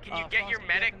 Blackbeard, can you get your Frost,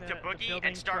 medic get to in the boogie building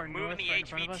and start to our moving north, the right in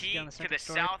front of us, get on HVT the to second the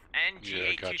story. south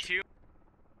NG822?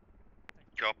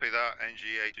 Copy that,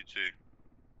 NG822.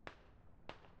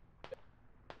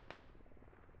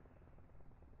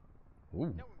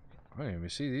 Ooh, I didn't even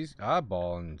see these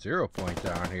eyeballing 0 point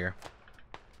down here.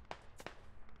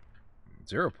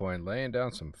 0 point laying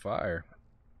down some fire.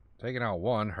 Taking out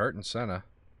one, hurting Senna.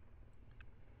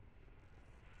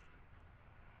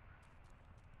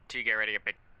 T, get ready to get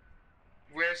picked.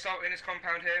 We're assaulting this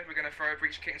compound here. We're gonna throw a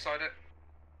breach kit inside it.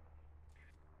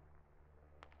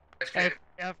 Let's Hey, get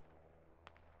yeah.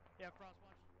 Yeah, Frost,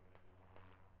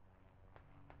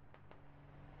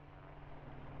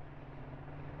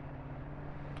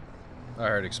 watch. I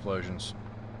heard explosions.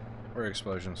 Where are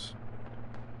explosions?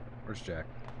 Where's Jack?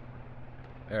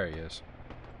 There he is.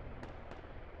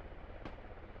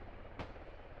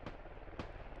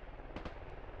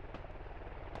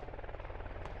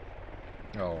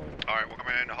 Oh. Alright, we're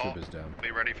coming in the hall. Tube is down.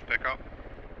 Be ready for pickup.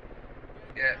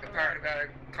 Yeah, apparently,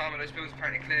 Karma, those buildings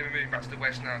apparently clear. We're moving back to the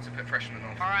west now to put pressure on the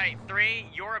north. Alright, 3,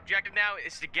 your objective now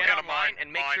is to get online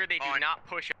and make sure they do not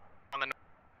push on the north.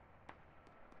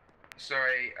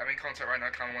 Sorry, I'm in contact right now,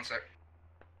 Karma, 1 sec.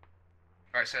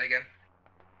 Alright, say again.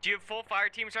 Do you have full fire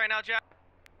teams right now, Jack?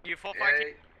 Do you have full fire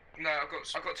teams? No,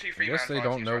 I've got 2 I 3 guess they fire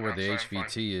don't teams know right where now, the so I'm fine.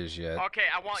 HVT is yet. Okay,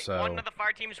 I want so one of the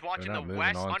fire teams watching they're the not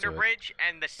west moving on to it. underbridge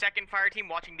and the second fire team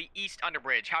watching the east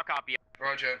underbridge. How copy?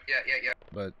 Roger, yeah.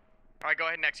 But Alright, go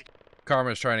ahead and execute.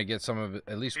 Karma's trying to get some of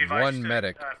at least one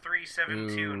medic.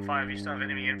 372 and 5, you still have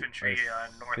enemy infantry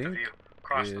north of you,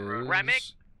 across the road. Remick,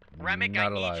 I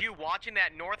not alive. need you watching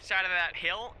that north side of that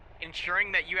hill,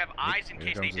 ensuring that you have eyes in Here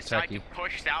case they comes the decide to techie.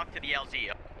 push south to the LZ.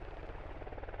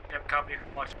 Yep, copy.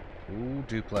 Watch. Ooh,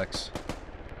 duplex.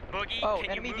 Boogie, Oh,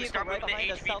 can enemy you vehicle start right moving the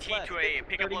behind us, HVT southwest, to a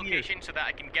pickup 30 meters. location so that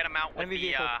I can get them out with Enemy the,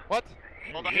 vehicle. What?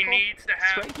 Hold on. He needs to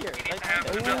have, Straight here, he needs right to have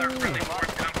behind us. another friendly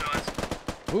force come to us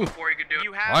Ooh, before he can do it.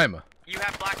 You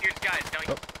have Blackbeard's guys, don't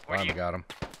you? Oh, Lima got him.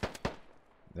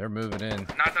 They're moving in.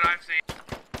 Not that I've seen.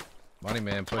 Money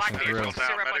man pushing Blackbeard, through. what's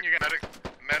the rep on your guy?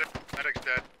 Medic's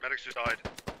dead. Medic's just died.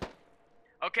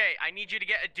 Okay, I need you to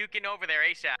get a Dukin over there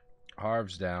ASAP.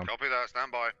 Harv's down. Copy that,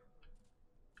 stand by.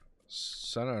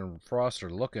 Senna and Frost are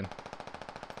looking.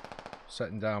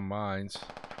 Setting down mines.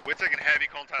 We're taking heavy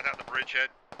contact at the bridgehead.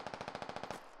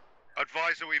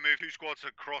 Advise that we move 2 squads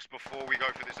across before we go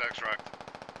for this extract.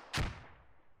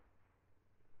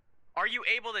 Are you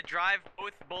able to drive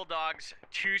both Bulldogs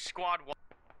to Squad 1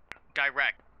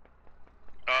 direct?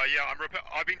 Yeah,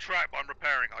 I've been tracked, but I'm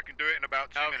repairing. I can do it in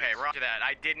about 2 minutes. Okay, roger that.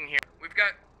 I didn't hear. We've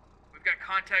got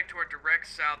contact to our direct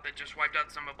south that just wiped out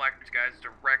some of Blackbeard's guys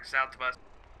direct south of us.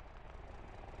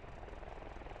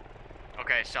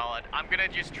 Okay, solid. I'm gonna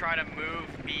just try to move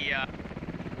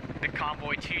the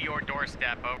convoy to your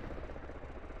doorstep. Over.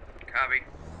 Copy.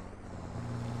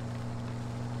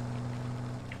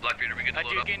 Blackbeard, are we good to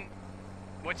load up? Dukin,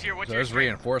 what's your So there's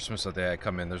reinforcements that they had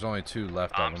come in. There's only 2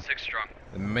 left of them. 6 strong.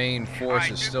 The main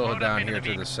force is still down here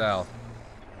to the south.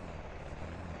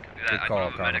 Good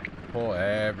call, Connor. Pull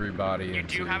everybody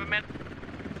into. Do you have a med?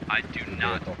 I do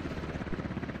not. Vehicle.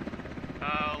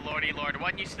 Oh, lordy lord.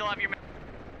 Why don't you still have your med?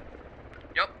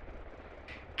 Yep.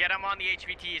 Get him on the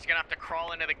HVT. He's gonna have to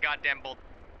crawl into the goddamn bolt.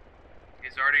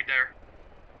 He's already there.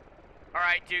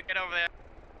 Alright, dude, get over there.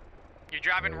 You're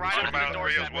driving right up to the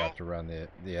doorstep. Wrapped around the,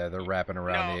 yeah, they're wrapping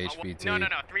around the HVT. No,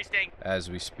 3 staying.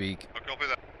 As we speak. I'll copy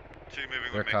that. 2 moving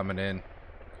They're with me. coming in.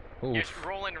 Oof. Just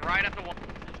rolling right up the wall.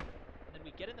 Then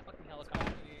we get in the fucking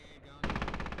helicopter.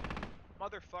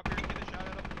 motherfucker. Get a shot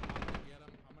at him.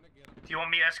 Do you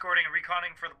want me escorting and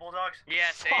reconning for the Bulldogs?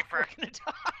 Yeah, safer.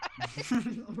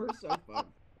 We're so fucked.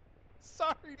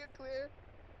 Sorry to clear.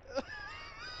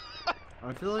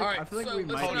 I feel like Alright, we so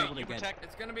might be able to get.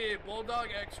 It's gonna be a bulldog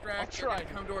extract. They're gonna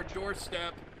come to our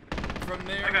doorstep. From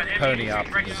there, I got Pony NBC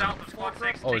optimism. right south of Squad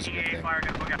 6. Always a taking good thing. fire,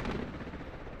 gonna look out.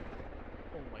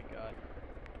 Oh my god.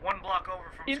 One block over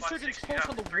from Insurgents Squad 6.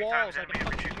 close on the three walls. times I enemy can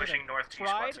infantry fucking hear pushing them. north to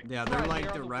Squad Pride. 6. Yeah, they're Pride, like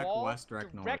on the direct wall, west,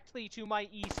 direct north. directly to my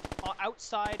east,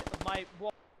 outside of my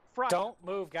wall. Fried. Don't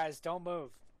move, guys. Don't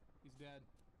move. He's dead.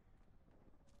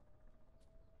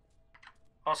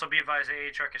 Also, be advised, AA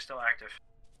truck is still active.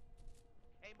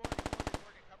 Hey, Morgan,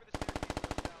 cover the staircase.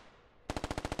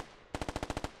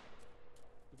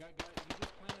 We got he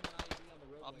just planted an IED on the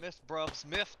road. I missed, bruv.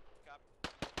 Missed.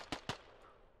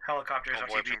 Helicopters on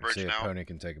TV. See if Pony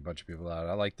can take a bunch of people out.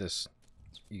 I like this.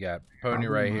 You got Pony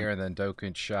right here, and then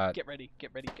Dokun shot. Get ready.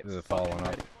 Get ready. Get the following up.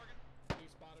 ready.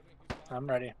 I'm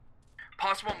ready.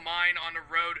 possible mine on the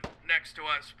road next to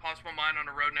us. Possible mine on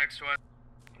the road next to us.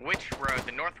 Which road?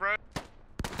 The north road?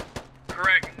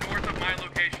 Correct. North of my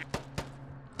location.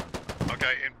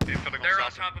 Okay, infilling on They're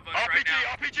on south. top of us right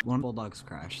now. RPG! One bulldog's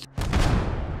crashed.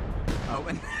 Oh,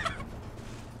 and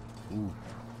Ooh.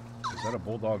 Is that a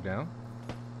bulldog down?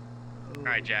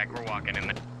 Alright, Jack, we're walking in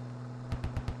there.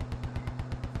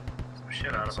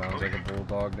 Shit out of Sounds like a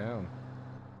bulldog down.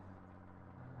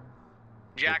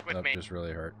 Jack with that me. just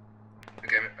really hurt.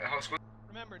 Okay, house.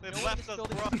 Remember, They've no one left is us,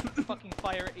 building bro. to fucking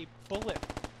fire a bullet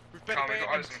We've been Tommy,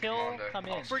 abandoned. until come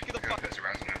in. Freaking the fuck.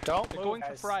 Don't They're move, going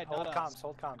guys. for fried, hold not comms, us.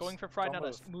 Hold comms. Going for fried, Don't not move.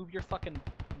 us. Move your fucking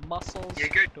muscles. Yeah,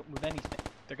 good. Don't move anything.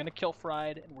 They're gonna kill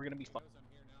fried, and we're gonna be fine.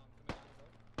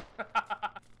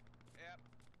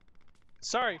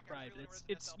 Sorry, fried.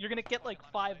 It's you're gonna get like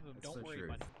 5 of them. That's Don't the worry, truth.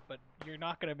 buddy. But you're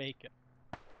not gonna make it.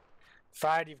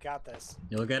 Fried, you've got this.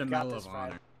 you'll get a You got medal this, of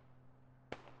Fried. honor.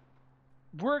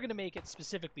 We're gonna make it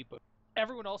specifically, but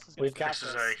everyone else is gonna. We've got This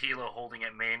is a Hilo holding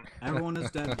at main. Everyone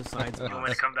is dead besides You want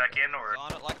me us. to come back in or?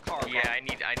 On it like a car. Yeah,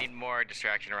 I need more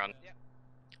distraction around.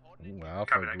 Ooh,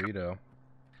 Alpha Guido.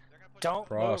 Don't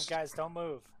Frost. move, guys. Don't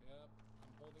move.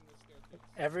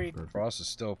 Every Frost is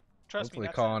still Trust me, hopefully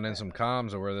that's calling in some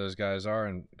comms of where those guys are,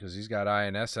 and because he's got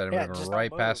INS at him, Yeah, moving just right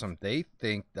don't past move. them. They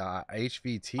think the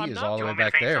HVT I'm is not all the way doing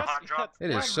back anything, there. so hot drop. It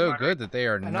is Why? so good that they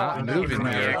are I not know, moving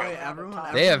everyone- here.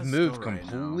 everyone- They have everyone's moved still right now.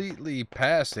 completely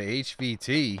past the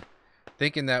HVT,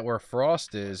 thinking that where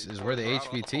Frost is where the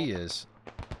HVT is.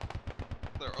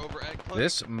 They're over eggplant.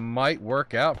 This might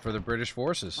work out for the British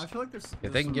forces. I feel like there's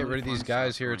If they can some get really rid of these fun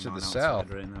guys stuff here going to on the outside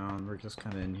south. right now, and we're just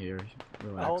kind of in here hold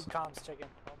relaxing. comms, chicken.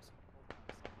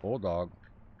 Bulldog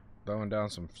throwing down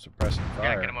some suppressing Yeah,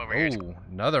 fire. get him over here. Ooh,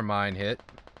 another mine hit.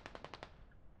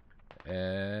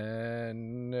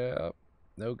 And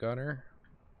no gunner.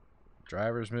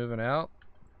 Driver's moving out.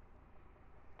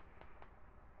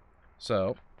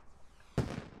 So,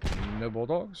 no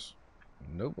bulldogs.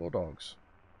 No bulldogs.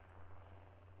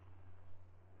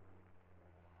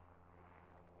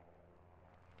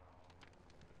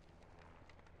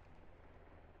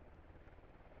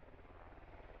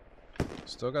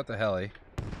 Still got the heli.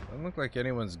 Doesn't look like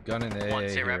anyone's gunning AA One,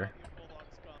 say here.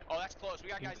 Oh, that's close. We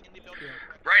got guys in the building.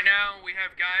 Right now, we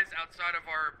have guys outside of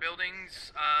our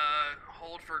buildings.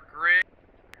 Hold for grid.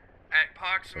 At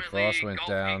approximately Frost went Gulf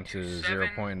down to 827, 0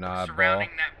 point oddball. surrounding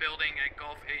that building at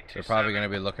Gulf 827. They're probably going to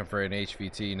be looking for an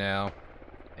HVT now.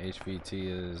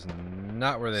 HVT is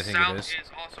not where they think South it is.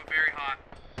 is also very hot.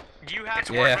 Do you have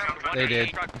Yeah, one they AA did.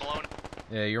 truck blown?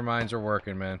 Yeah, your mines are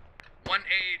working, man. One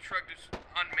AA truck is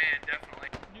unmanned, definitely.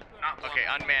 Not blown. Okay,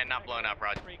 unmanned, not blown up,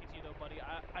 Roger. Break it to you though, buddy.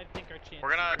 I think our chance.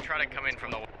 We're gonna try to come in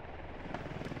from the.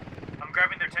 I'm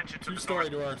grabbing their attention to the Two-story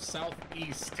north. to our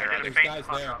southeast. They're gonna There's feint guys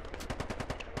hot there. drop.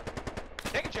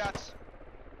 Taking shots.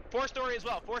 4-story as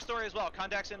well. 4-story as well.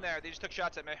 Contacts in there. They just took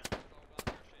shots at me.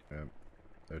 Yep.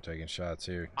 They're taking shots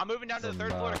here. I'm moving down to the From,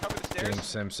 third floor to cover the stairs. James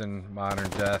Simpson, Modern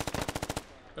Death.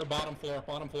 They're bottom floor.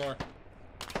 Bottom floor.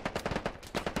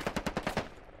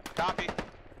 Copy.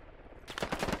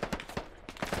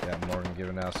 Got Morgan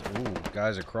giving out. Ooh,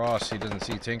 guys across. He doesn't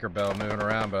see Tinkerbell moving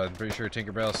around, but I'm pretty sure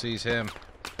Tinkerbell sees him.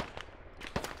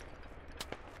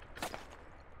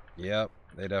 Yep,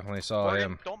 they definitely saw Morgan,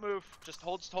 him. don't move. Just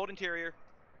hold interior.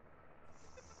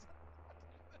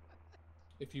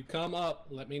 If you come up,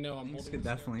 let me know. I'm Things holding could the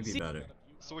definitely be stairs. better.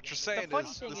 So what you're The saying funny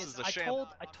is thing this is, is a I sham.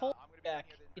 told Jack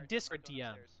in Discord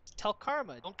DM, tell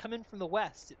Karma, don't come in from the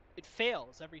west. It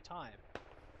fails every time.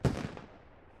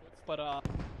 But Alright,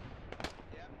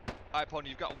 Pony,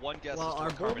 you've got one guess. Well, as to our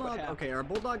what Carmen bulldog. did. Okay, our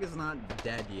bulldog is not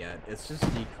dead yet. It's just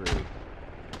decrewed.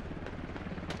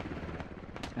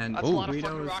 And That's a lot of fucking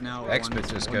Guido's rockets. now Expert one-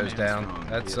 just one goes man down. strong.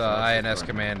 That's The assaults INS is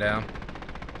command down.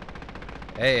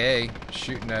 AA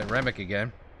shooting at Remick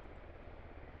again.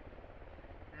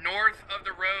 North of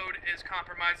the road is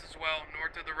compromised as well.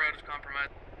 North of the road is compromised.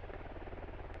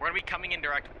 We're gonna be coming in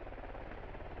direct.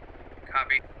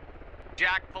 Copy.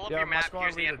 Jack, pull up your map.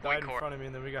 Here's the died endpoint in core. front of me,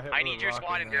 and then we got hit I with a need your rocket,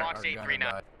 squad and in then Fox our gunner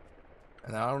 839. died.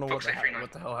 And I don't know Fox what 839.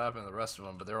 the hell happened to the rest of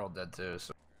them, but they're all dead too.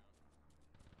 So.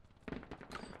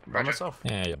 By Roger. myself.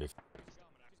 Yeah, you'll be.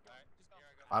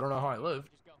 I don't know how I lived.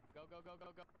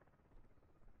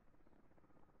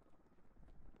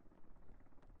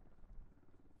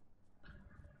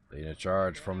 Leading a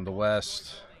charge from the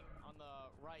west. On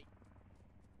the right.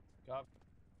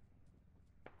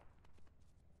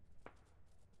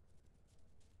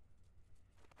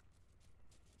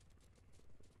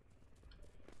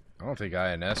 I don't think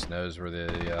INS knows where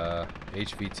the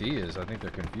HVT is. I think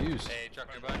they're confused. Hey, truck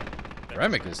nearby.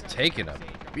 Remick is taking a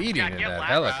beating Jack, in get that last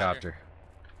helicopter.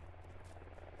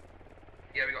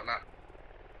 Yeah, we got that.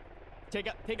 Take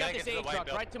out Gotta this get to the A white truck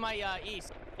belt. right to my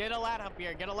east. Get a lad up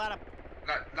here. Get a lad up.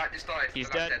 That just died. He's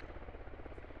The lad's dead.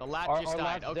 The lad Our- just our died.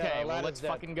 lad's dead, Okay, our well lad let's is dead.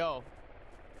 fucking go.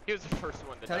 He was the first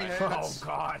one to Tell you die. who, Oh that's-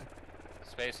 God.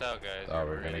 Space out, guys. Thought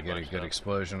we were gonna get a good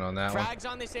explosion on that one. Frags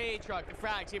on this A truck. The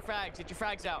frags. Get frags. Get your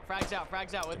frags out. Frags out.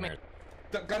 Frags out with me.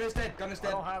 Gunner's dead. Gunner's I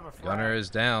dead. don't have a frag. Gunner is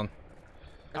down.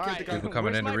 All right. People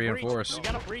coming Where's in to my breach? reinforce. You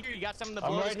got a breach? You got something to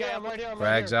I'm blow right this here. guy I'm up? right here. I'm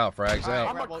right Frags here. out. Frags All right, out.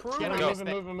 I'm a Rebel, crew. get on Moving,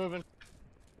 this moving, moving.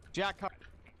 Jack.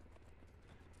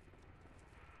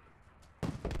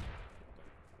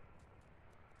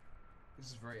 This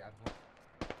is very ad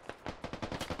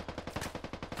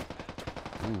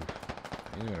Ooh,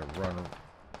 he's gonna run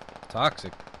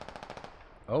toxic.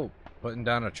 Oh, putting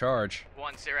down a charge.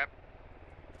 One syrup.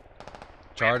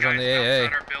 Charge on the Guys AA.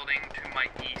 outside our building to my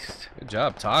east. Good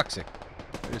job, toxic.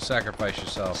 Way to sacrifice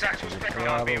yourself. Satchel's You're back on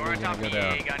probably me. We're on gonna top go of the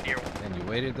down. AA gun to your. And you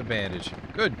waited the bandage.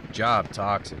 Good job,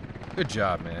 toxic. Good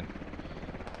job, man.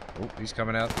 Oh, he's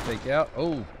coming out to take you out.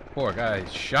 Oh, poor guy.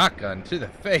 Shotgun to the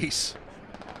face.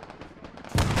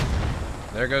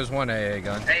 There goes one AA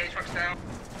gun. AA truck's down.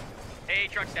 AA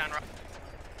truck's down.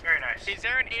 Very nice. Is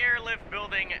there an airlift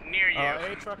building near you?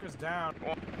 A truck is down.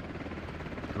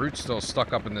 Groot's still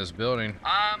stuck up in this building.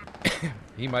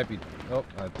 He might be. Oh,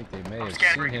 I think they may have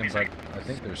seen him, but I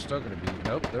think they're still going to be.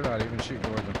 Nope, they're not even shooting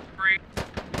towards him.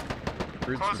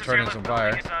 Groot's Closest returning airlift some building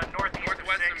fire. is, northeast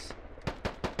Northwest of 6.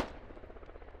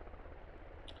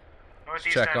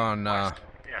 Northeast Check and on west.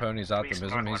 Yeah, Pony's east, optimism.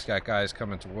 He's northwest. got guys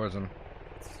coming towards him.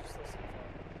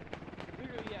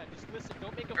 Literally, yeah, just listen.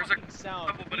 Don't make a There's fucking sound.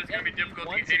 Couple, but it's gonna be difficult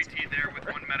to get ADT there with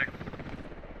one medic.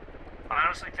 I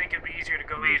honestly think it'd be easier to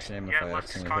go It'd be a east. shame You if have I less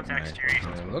accidentally hit contacts my- to your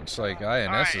east. And it looks like INS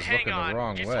Alright, is hang looking on. the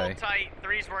wrong Just way. hold tight.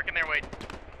 Three's working their way.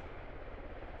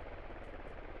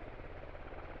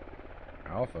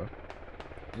 Alpha.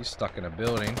 He's stuck in a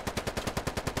building.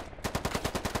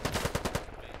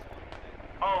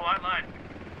 Oh, I lied.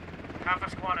 Half a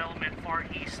squad element far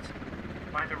east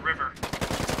by the river.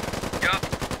 Yup.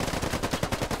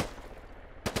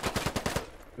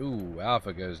 Ooh,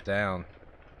 Alpha goes down.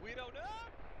 We don't know.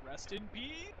 Rest in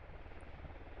peace.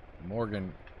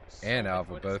 Morgan and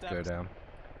Alpha both go down.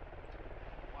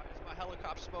 Why is my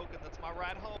helicopter smoking? That's my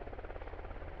ride home.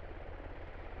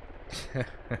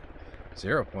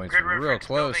 0 points. Grid Real reference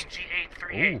close. building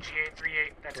G838. Ooh.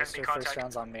 G838. That's First enemy first contact.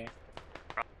 round's on me.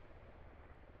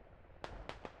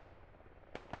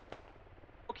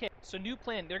 Okay, so new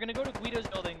plan. They're gonna go to Guido's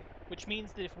building, which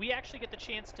means that if we actually get the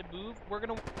chance to move, we're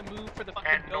gonna want to move for the fucking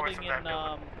And north building of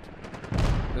that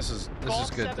in This is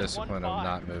good discipline of 715.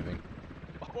 not moving.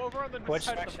 over on the north Which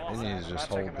side of the section ball. They need to just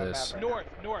hold this North,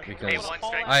 north. because We're gonna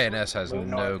haul out INS has north,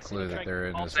 no north, clue that strike they're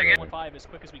in all this second building. 5 as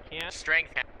quick as we can.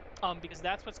 Strength. Because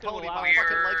that's what's gonna Tony, allow my us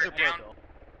fucking to legs are down broken.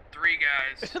 3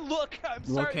 guys. Look, I'm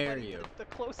Look sorry, here, buddy. you. The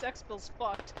close expel's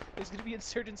fucked. There's gonna be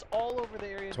insurgents all over the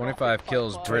area. 25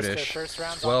 kills dropping British, First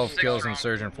round's on 12 me. kills Six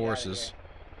insurgent round. forces.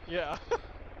 Yeah.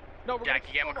 No, we're Jack,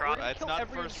 gonna you get him kill, across? we're gonna It's kill not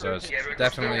every first So insurgent. it's Yeah, we're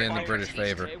definitely gonna in the go British east,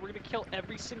 favor. Okay, we're gonna kill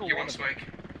every single You one want of them. smoke?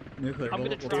 Nuclear, I'm we'll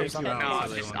gonna take try you something. out No, so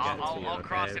they just- won't get I'll- to you, I'll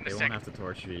cross okay? in a They sec. won't have to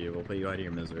torture you. We'll put you out of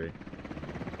your misery.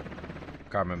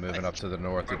 Carmen moving up to the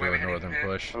north to do a northern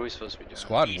push. What are we supposed to be doing?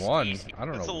 Squad East, 1, east. I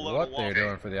don't That's know a load what of they're walk.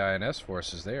 doing for the INS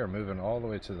forces. They are moving all the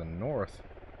way to the north.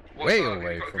 What Way side?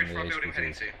 away We've got from grid the front building heading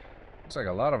HVT. to. Looks like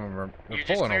a lot of them are You're just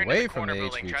pulling clearing away the from corner the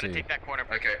building. Try to HVT. take that corner.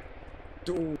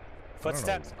 Okay.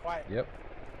 Footsteps, quiet. Yep.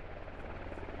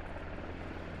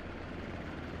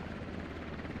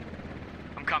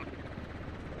 I'm coming.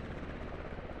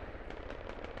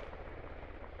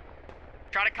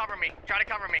 Try to cover me. Try to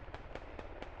cover me.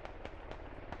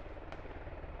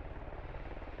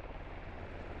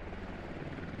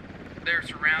 They're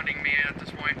surrounding me at this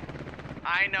point.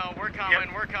 I know, we're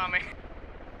coming, we're coming.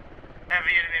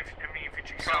 Heavy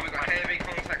infantry. So we got heavy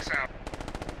contact south.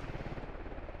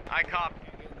 I cop.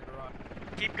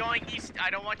 Keep going east. I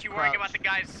don't want you worrying about the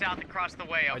guys south across the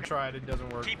way. Okay? I tried, it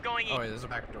doesn't work. Keep going east. Oh, wait, there's a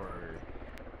back door over here.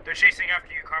 They're chasing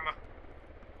after you, Karma.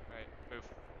 Alright, move.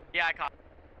 Yeah, I cop.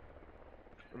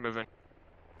 We're moving.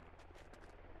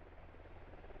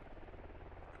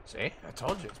 See? I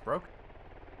told you, it's broken.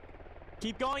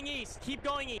 Keep going east. Keep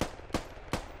going east.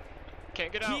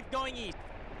 Can't get out. Keep going east.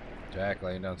 Jack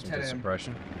laying down some good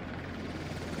suppression.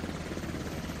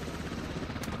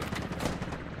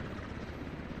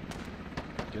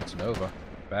 Gets Nova.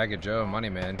 Bag of Joe, Money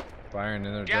Man, firing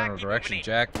in their general direction.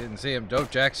 Jack didn't see him.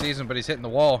 Dope Jack sees him, but he's hitting the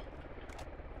wall.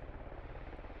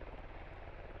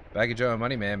 Bag of Joe and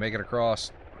Money Man make it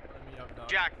across.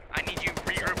 Jack, I need you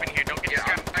regrouping here. Don't get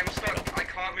distracted. I'm stuck. I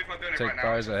can't move my building Take right now.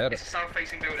 fires ahead. It's a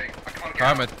south-facing building. I can't get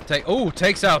Karma out.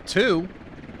 takes out 2.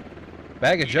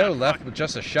 Bag of Joe left with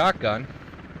just a shotgun.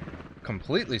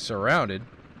 Completely surrounded.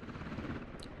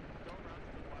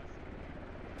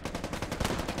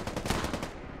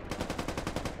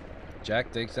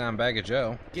 Jack takes down Bag of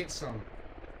Joe. Get some.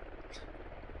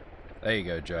 There you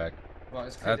go, Jack. Right,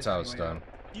 let's clear That's this how anyway it's done.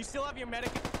 Do you still have your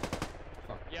medic?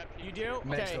 Yep. You do?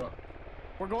 Medic's Okay. still up.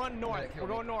 We're going north. Medic, We're help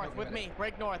me, going north help me, with me. medic.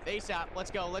 Break north. ASAP. Let's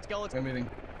go. Let's go. Let's go. We're moving.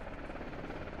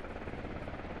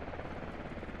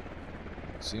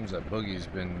 Seems that Boogie's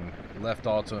been left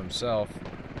all to himself.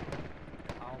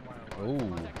 Ooh.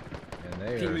 And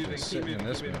they Keep are moving, just keep sitting in moving,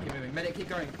 this keep moving, one. keep moving. Medic, keep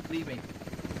going. Leave me.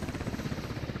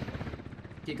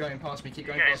 Keep going past me, keep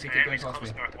going You guys, past me, keep going enemies past me.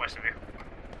 close northwest of you.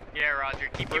 Yeah, Roger.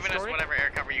 Keep giving us whatever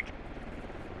air cover you can.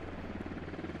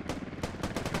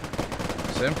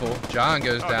 Simple. John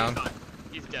goes down.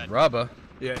 He's dead. Rubba.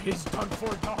 Yeah, he's done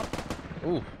for, dog.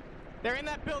 Ooh. They're in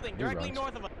that building, He directly runs.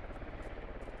 north of us.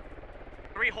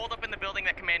 3, hold up in the building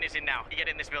that command is in now. You get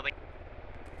in this building.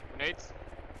 Grenades.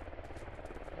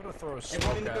 I'm gonna throw a Everyone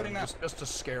smoke in the at building him now. just to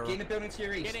scare Get in the him. building to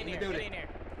your east. Get in the here. building. Get in here.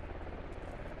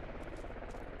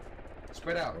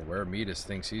 Spread out. Where Metis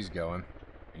thinks he's going.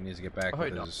 He needs to get back Oh,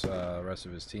 with no. his rest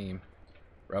of his team.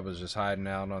 Rubba's just hiding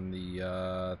out on the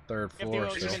 3rd You have to floor go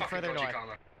still. even further north.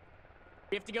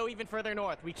 We have to go even further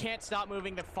north. We can't stop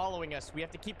moving. They're following us. We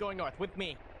have to keep going north. With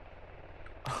me.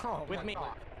 Oh, with me.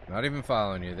 Not even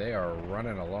following you. They are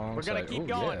running along. We're gonna keep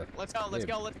going. Yeah. Let's go. Let's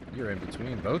Yeah, go. You're in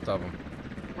between both of them.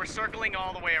 We're circling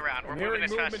all the way around. We're I'm moving hearing as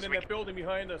fast movement as in we that can. building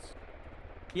behind us.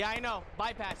 Yeah, I know.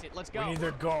 Bypass it. Let's go. We need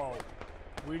to go.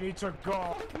 We need to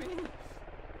go.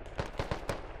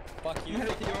 Fuck you.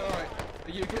 Medic, are you alright? Are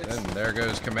you good? And there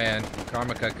goes command.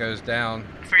 Karmika goes down.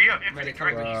 For you, infantry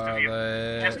directly east of you.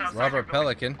 The Just outside rubber your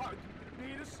building. pelican.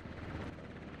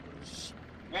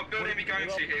 What building are we going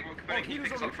to here? What building can you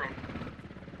pick us up from?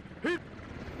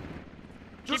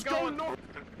 Just go north.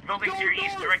 Building to your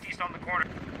east, direct east on the corner.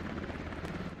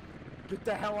 Get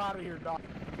the hell out of here, dog.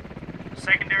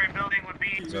 Secondary building would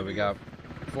be. So we got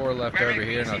 4 left over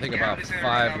here, and I think about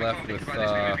 5 left with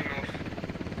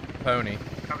Pony.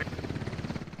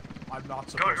 I'm not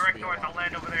Go supposed to direct be north. alive. I'll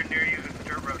land over there near you at the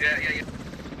dirt road. Yeah.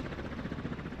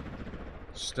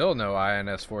 Still no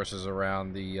INS forces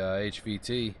around the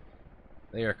HVT.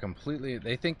 They are completely.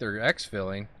 They think they're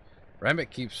exfilling.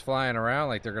 Remick keeps flying around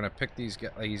like they're gonna pick these.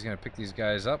 Like he's gonna pick these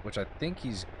guys up, which I think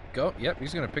he's go. Yep,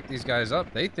 he's gonna pick these guys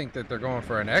up. They think that they're going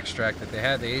for an extract, that they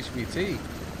had the HVT,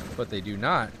 but they do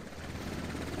not.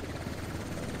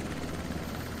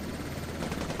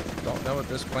 Don't know what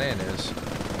this plan is.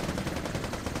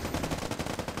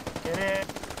 Get in.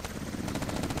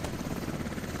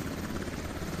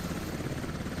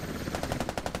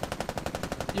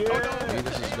 Yeah.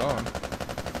 Metis is gone.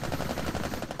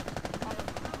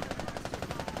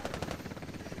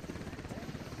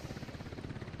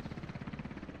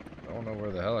 I don't know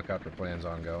where the helicopter plans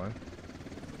on going.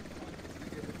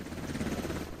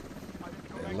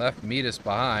 They left Metis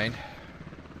behind.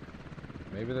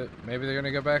 Maybe they're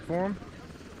gonna go back for him.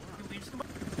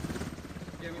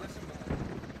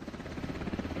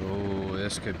 Oh,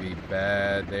 this could be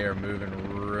bad. They are moving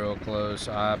real close.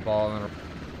 Eyeballing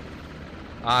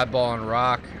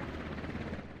rock.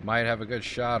 Might have a good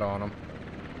shot on them.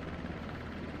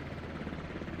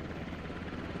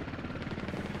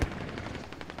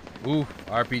 Ooh,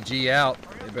 RPG out.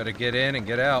 They better get in and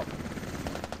get out.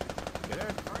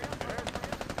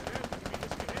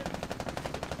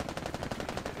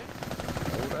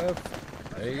 Hold up.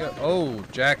 There you go. Oh,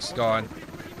 Jack's gone.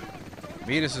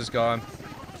 Metis is gone.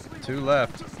 2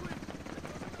 left.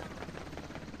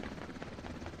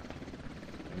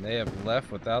 And they have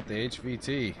left without the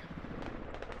HVT.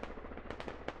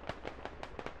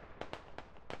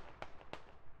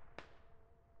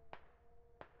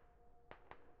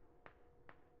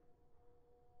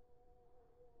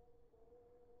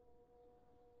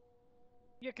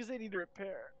 Yeah, because they need to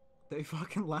repair. They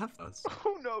fucking left us.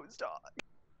 Who knows, dog?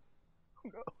 Who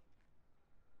knows?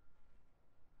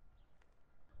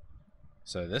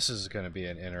 So this is going to be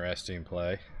an interesting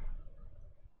play.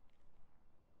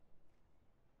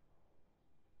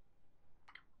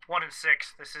 One and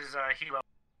 6. This is Hilo.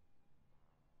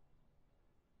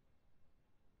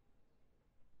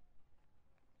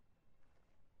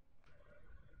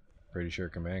 Pretty sure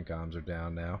command comms are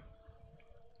down now.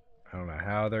 I don't know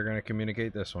how they're going to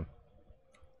communicate this one.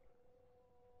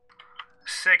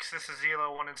 6. This is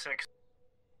Hilo. 1 and 6.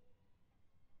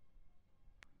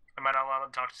 Am I not allowed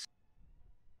to talk to?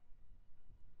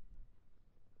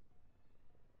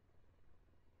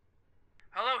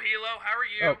 Hello, Hilo. How are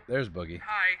you? Oh, there's Boogie.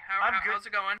 Hi. How's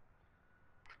it going?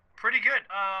 Pretty good.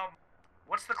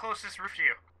 What's the closest roof to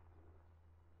you?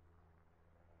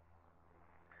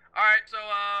 All right, so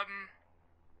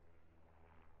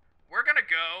we're gonna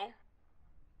go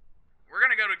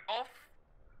to golf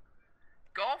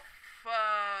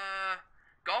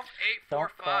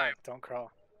 845. Don't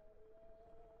crawl.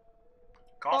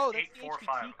 Golf Oh, that's the 845.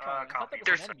 HVT calling. I thought that was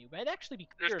There's- an enemy. Might actually be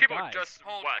There's clear people guys. just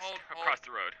west across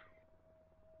the road.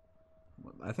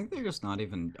 I think they're just not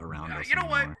even around us You know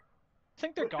what? anymore. I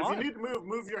think they're If you gone. need to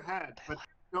move your head, but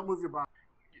don't move your body.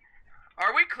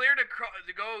 Are we clear to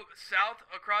go south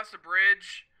across the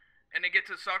bridge and then get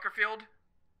to the soccer field?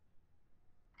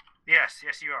 Yes,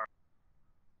 you are.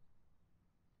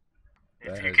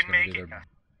 That If you is can gonna make be it. their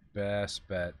best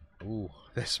bet. Ooh,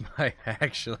 this might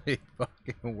actually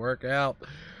fucking work out.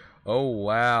 Oh,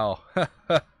 wow.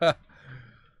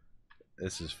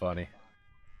 This is funny.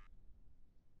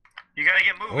 You gotta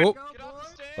get moving. Oh, Get off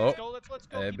the stairs. oh. Go, let's go,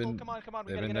 They've people. been- Come on.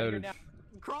 We they've gotta been get out of here noted.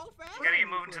 now. Crawl fast. You gotta get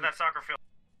moving to that soccer field.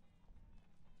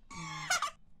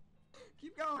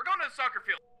 Keep going. We're going to the soccer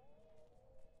field.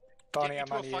 Bonnie, Get I'm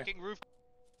me on to you. a fucking roof.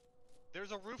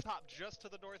 There's a rooftop just to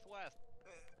the northwest.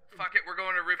 Fuck it, we're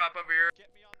going to rooftop over here.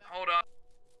 Get me on that. Hold up.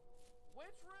 Which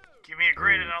roof? Give me a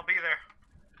grid and I'll be there.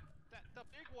 The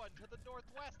big one to the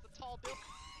northwest, the tall building.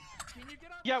 Can you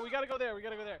get up? Yeah, we gotta go there.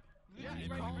 Yeah,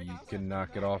 You can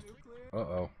knock it off.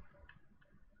 Uh-oh.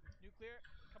 Nuclear,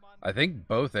 come on. I think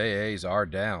both AAs are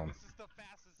down. This is the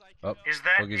fastest I can Oh, go. Is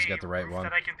that Boogie's a got the right roof one.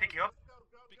 that I can pick you up?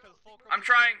 Because Fulcrum I'm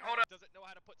trying, hold up. doesn't know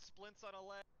how to put splints on a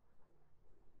leg.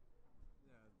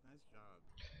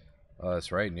 Oh,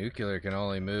 that's right. Nuclear can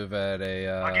only move at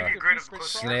I'll give a you a grid of close.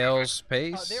 snail's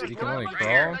pace. there You we can go. only Right crawl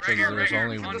here, because right here, there's right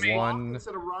only here. On me. one.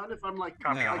 Instead of run, if I'm like,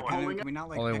 Yeah, like pulling can it. we not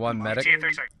like Only pick one them up? medic. GTA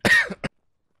 30 seconds.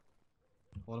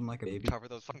 Hold him like a baby. Cover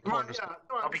those fucking Come on, corners. yeah.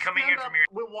 I'll be coming in from your.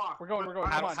 We'll walk. We're going, but come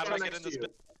I'm on. How do I next get in to this you.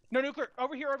 bit? No, nuclear.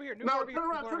 Over here. Nuclear No, over here. turn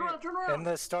around, nuclear turn over around, here. turn around. In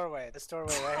this doorway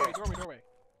right here. Doorway.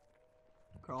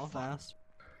 Crawl fast.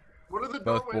 What are the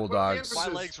Both doorway- bulldogs My what are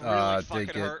the legs entrances? really did fucking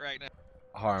get hurt right now.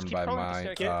 harmed keep by going up the mine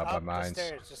stairs. Get by up the mines.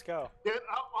 stairs. Just go. Get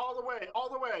up all the way, all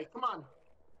the way. Come on.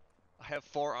 I have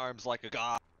forearms like a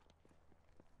god.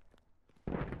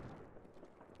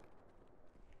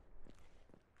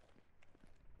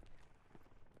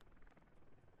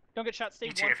 Don't get shot. Stay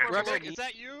GTA one. 50. Rebel, is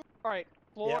that you? All right.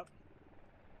 Floor. Yep.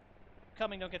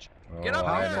 Coming. Don't get shot. Oh, Get up.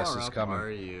 How INS far is up coming. are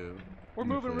you? We're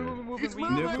moving. He's We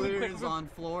moving. move Nuclear quick. is on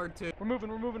floor 2. We're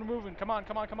moving. Come on.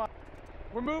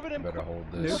 We're moving him. Better hold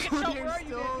Don't this. get shot. Nuclear's Where are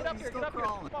you, man? still- Get up he's here. still Get up here.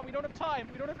 crawling. Come on. We don't have time.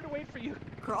 We don't have to wait for you.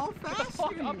 Crawl the faster,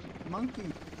 fuck up? you monkey.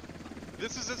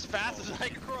 This is as fast as I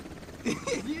can crawl.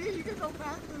 you can go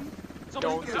faster.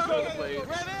 Don't Just go, go. please.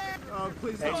 Oh,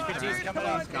 please don't. HPT's coming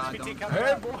up. God, HPT don't. coming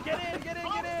up. Get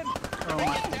in. Oh my.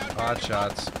 Hot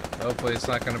shots. Hopefully it's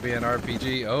not going to be an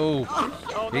RPG.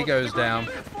 Oh, he goes down.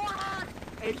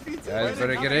 Guys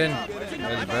better get in.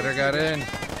 Guys better get in.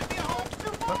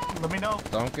 Let me know.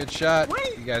 Don't get shot.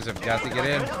 You guys have got to get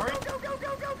in.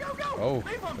 Oh,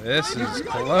 this is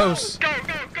close.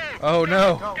 Oh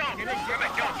no.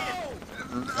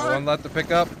 No one left to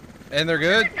pick up. And they're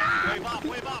good.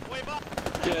 Wave up.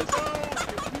 Yes.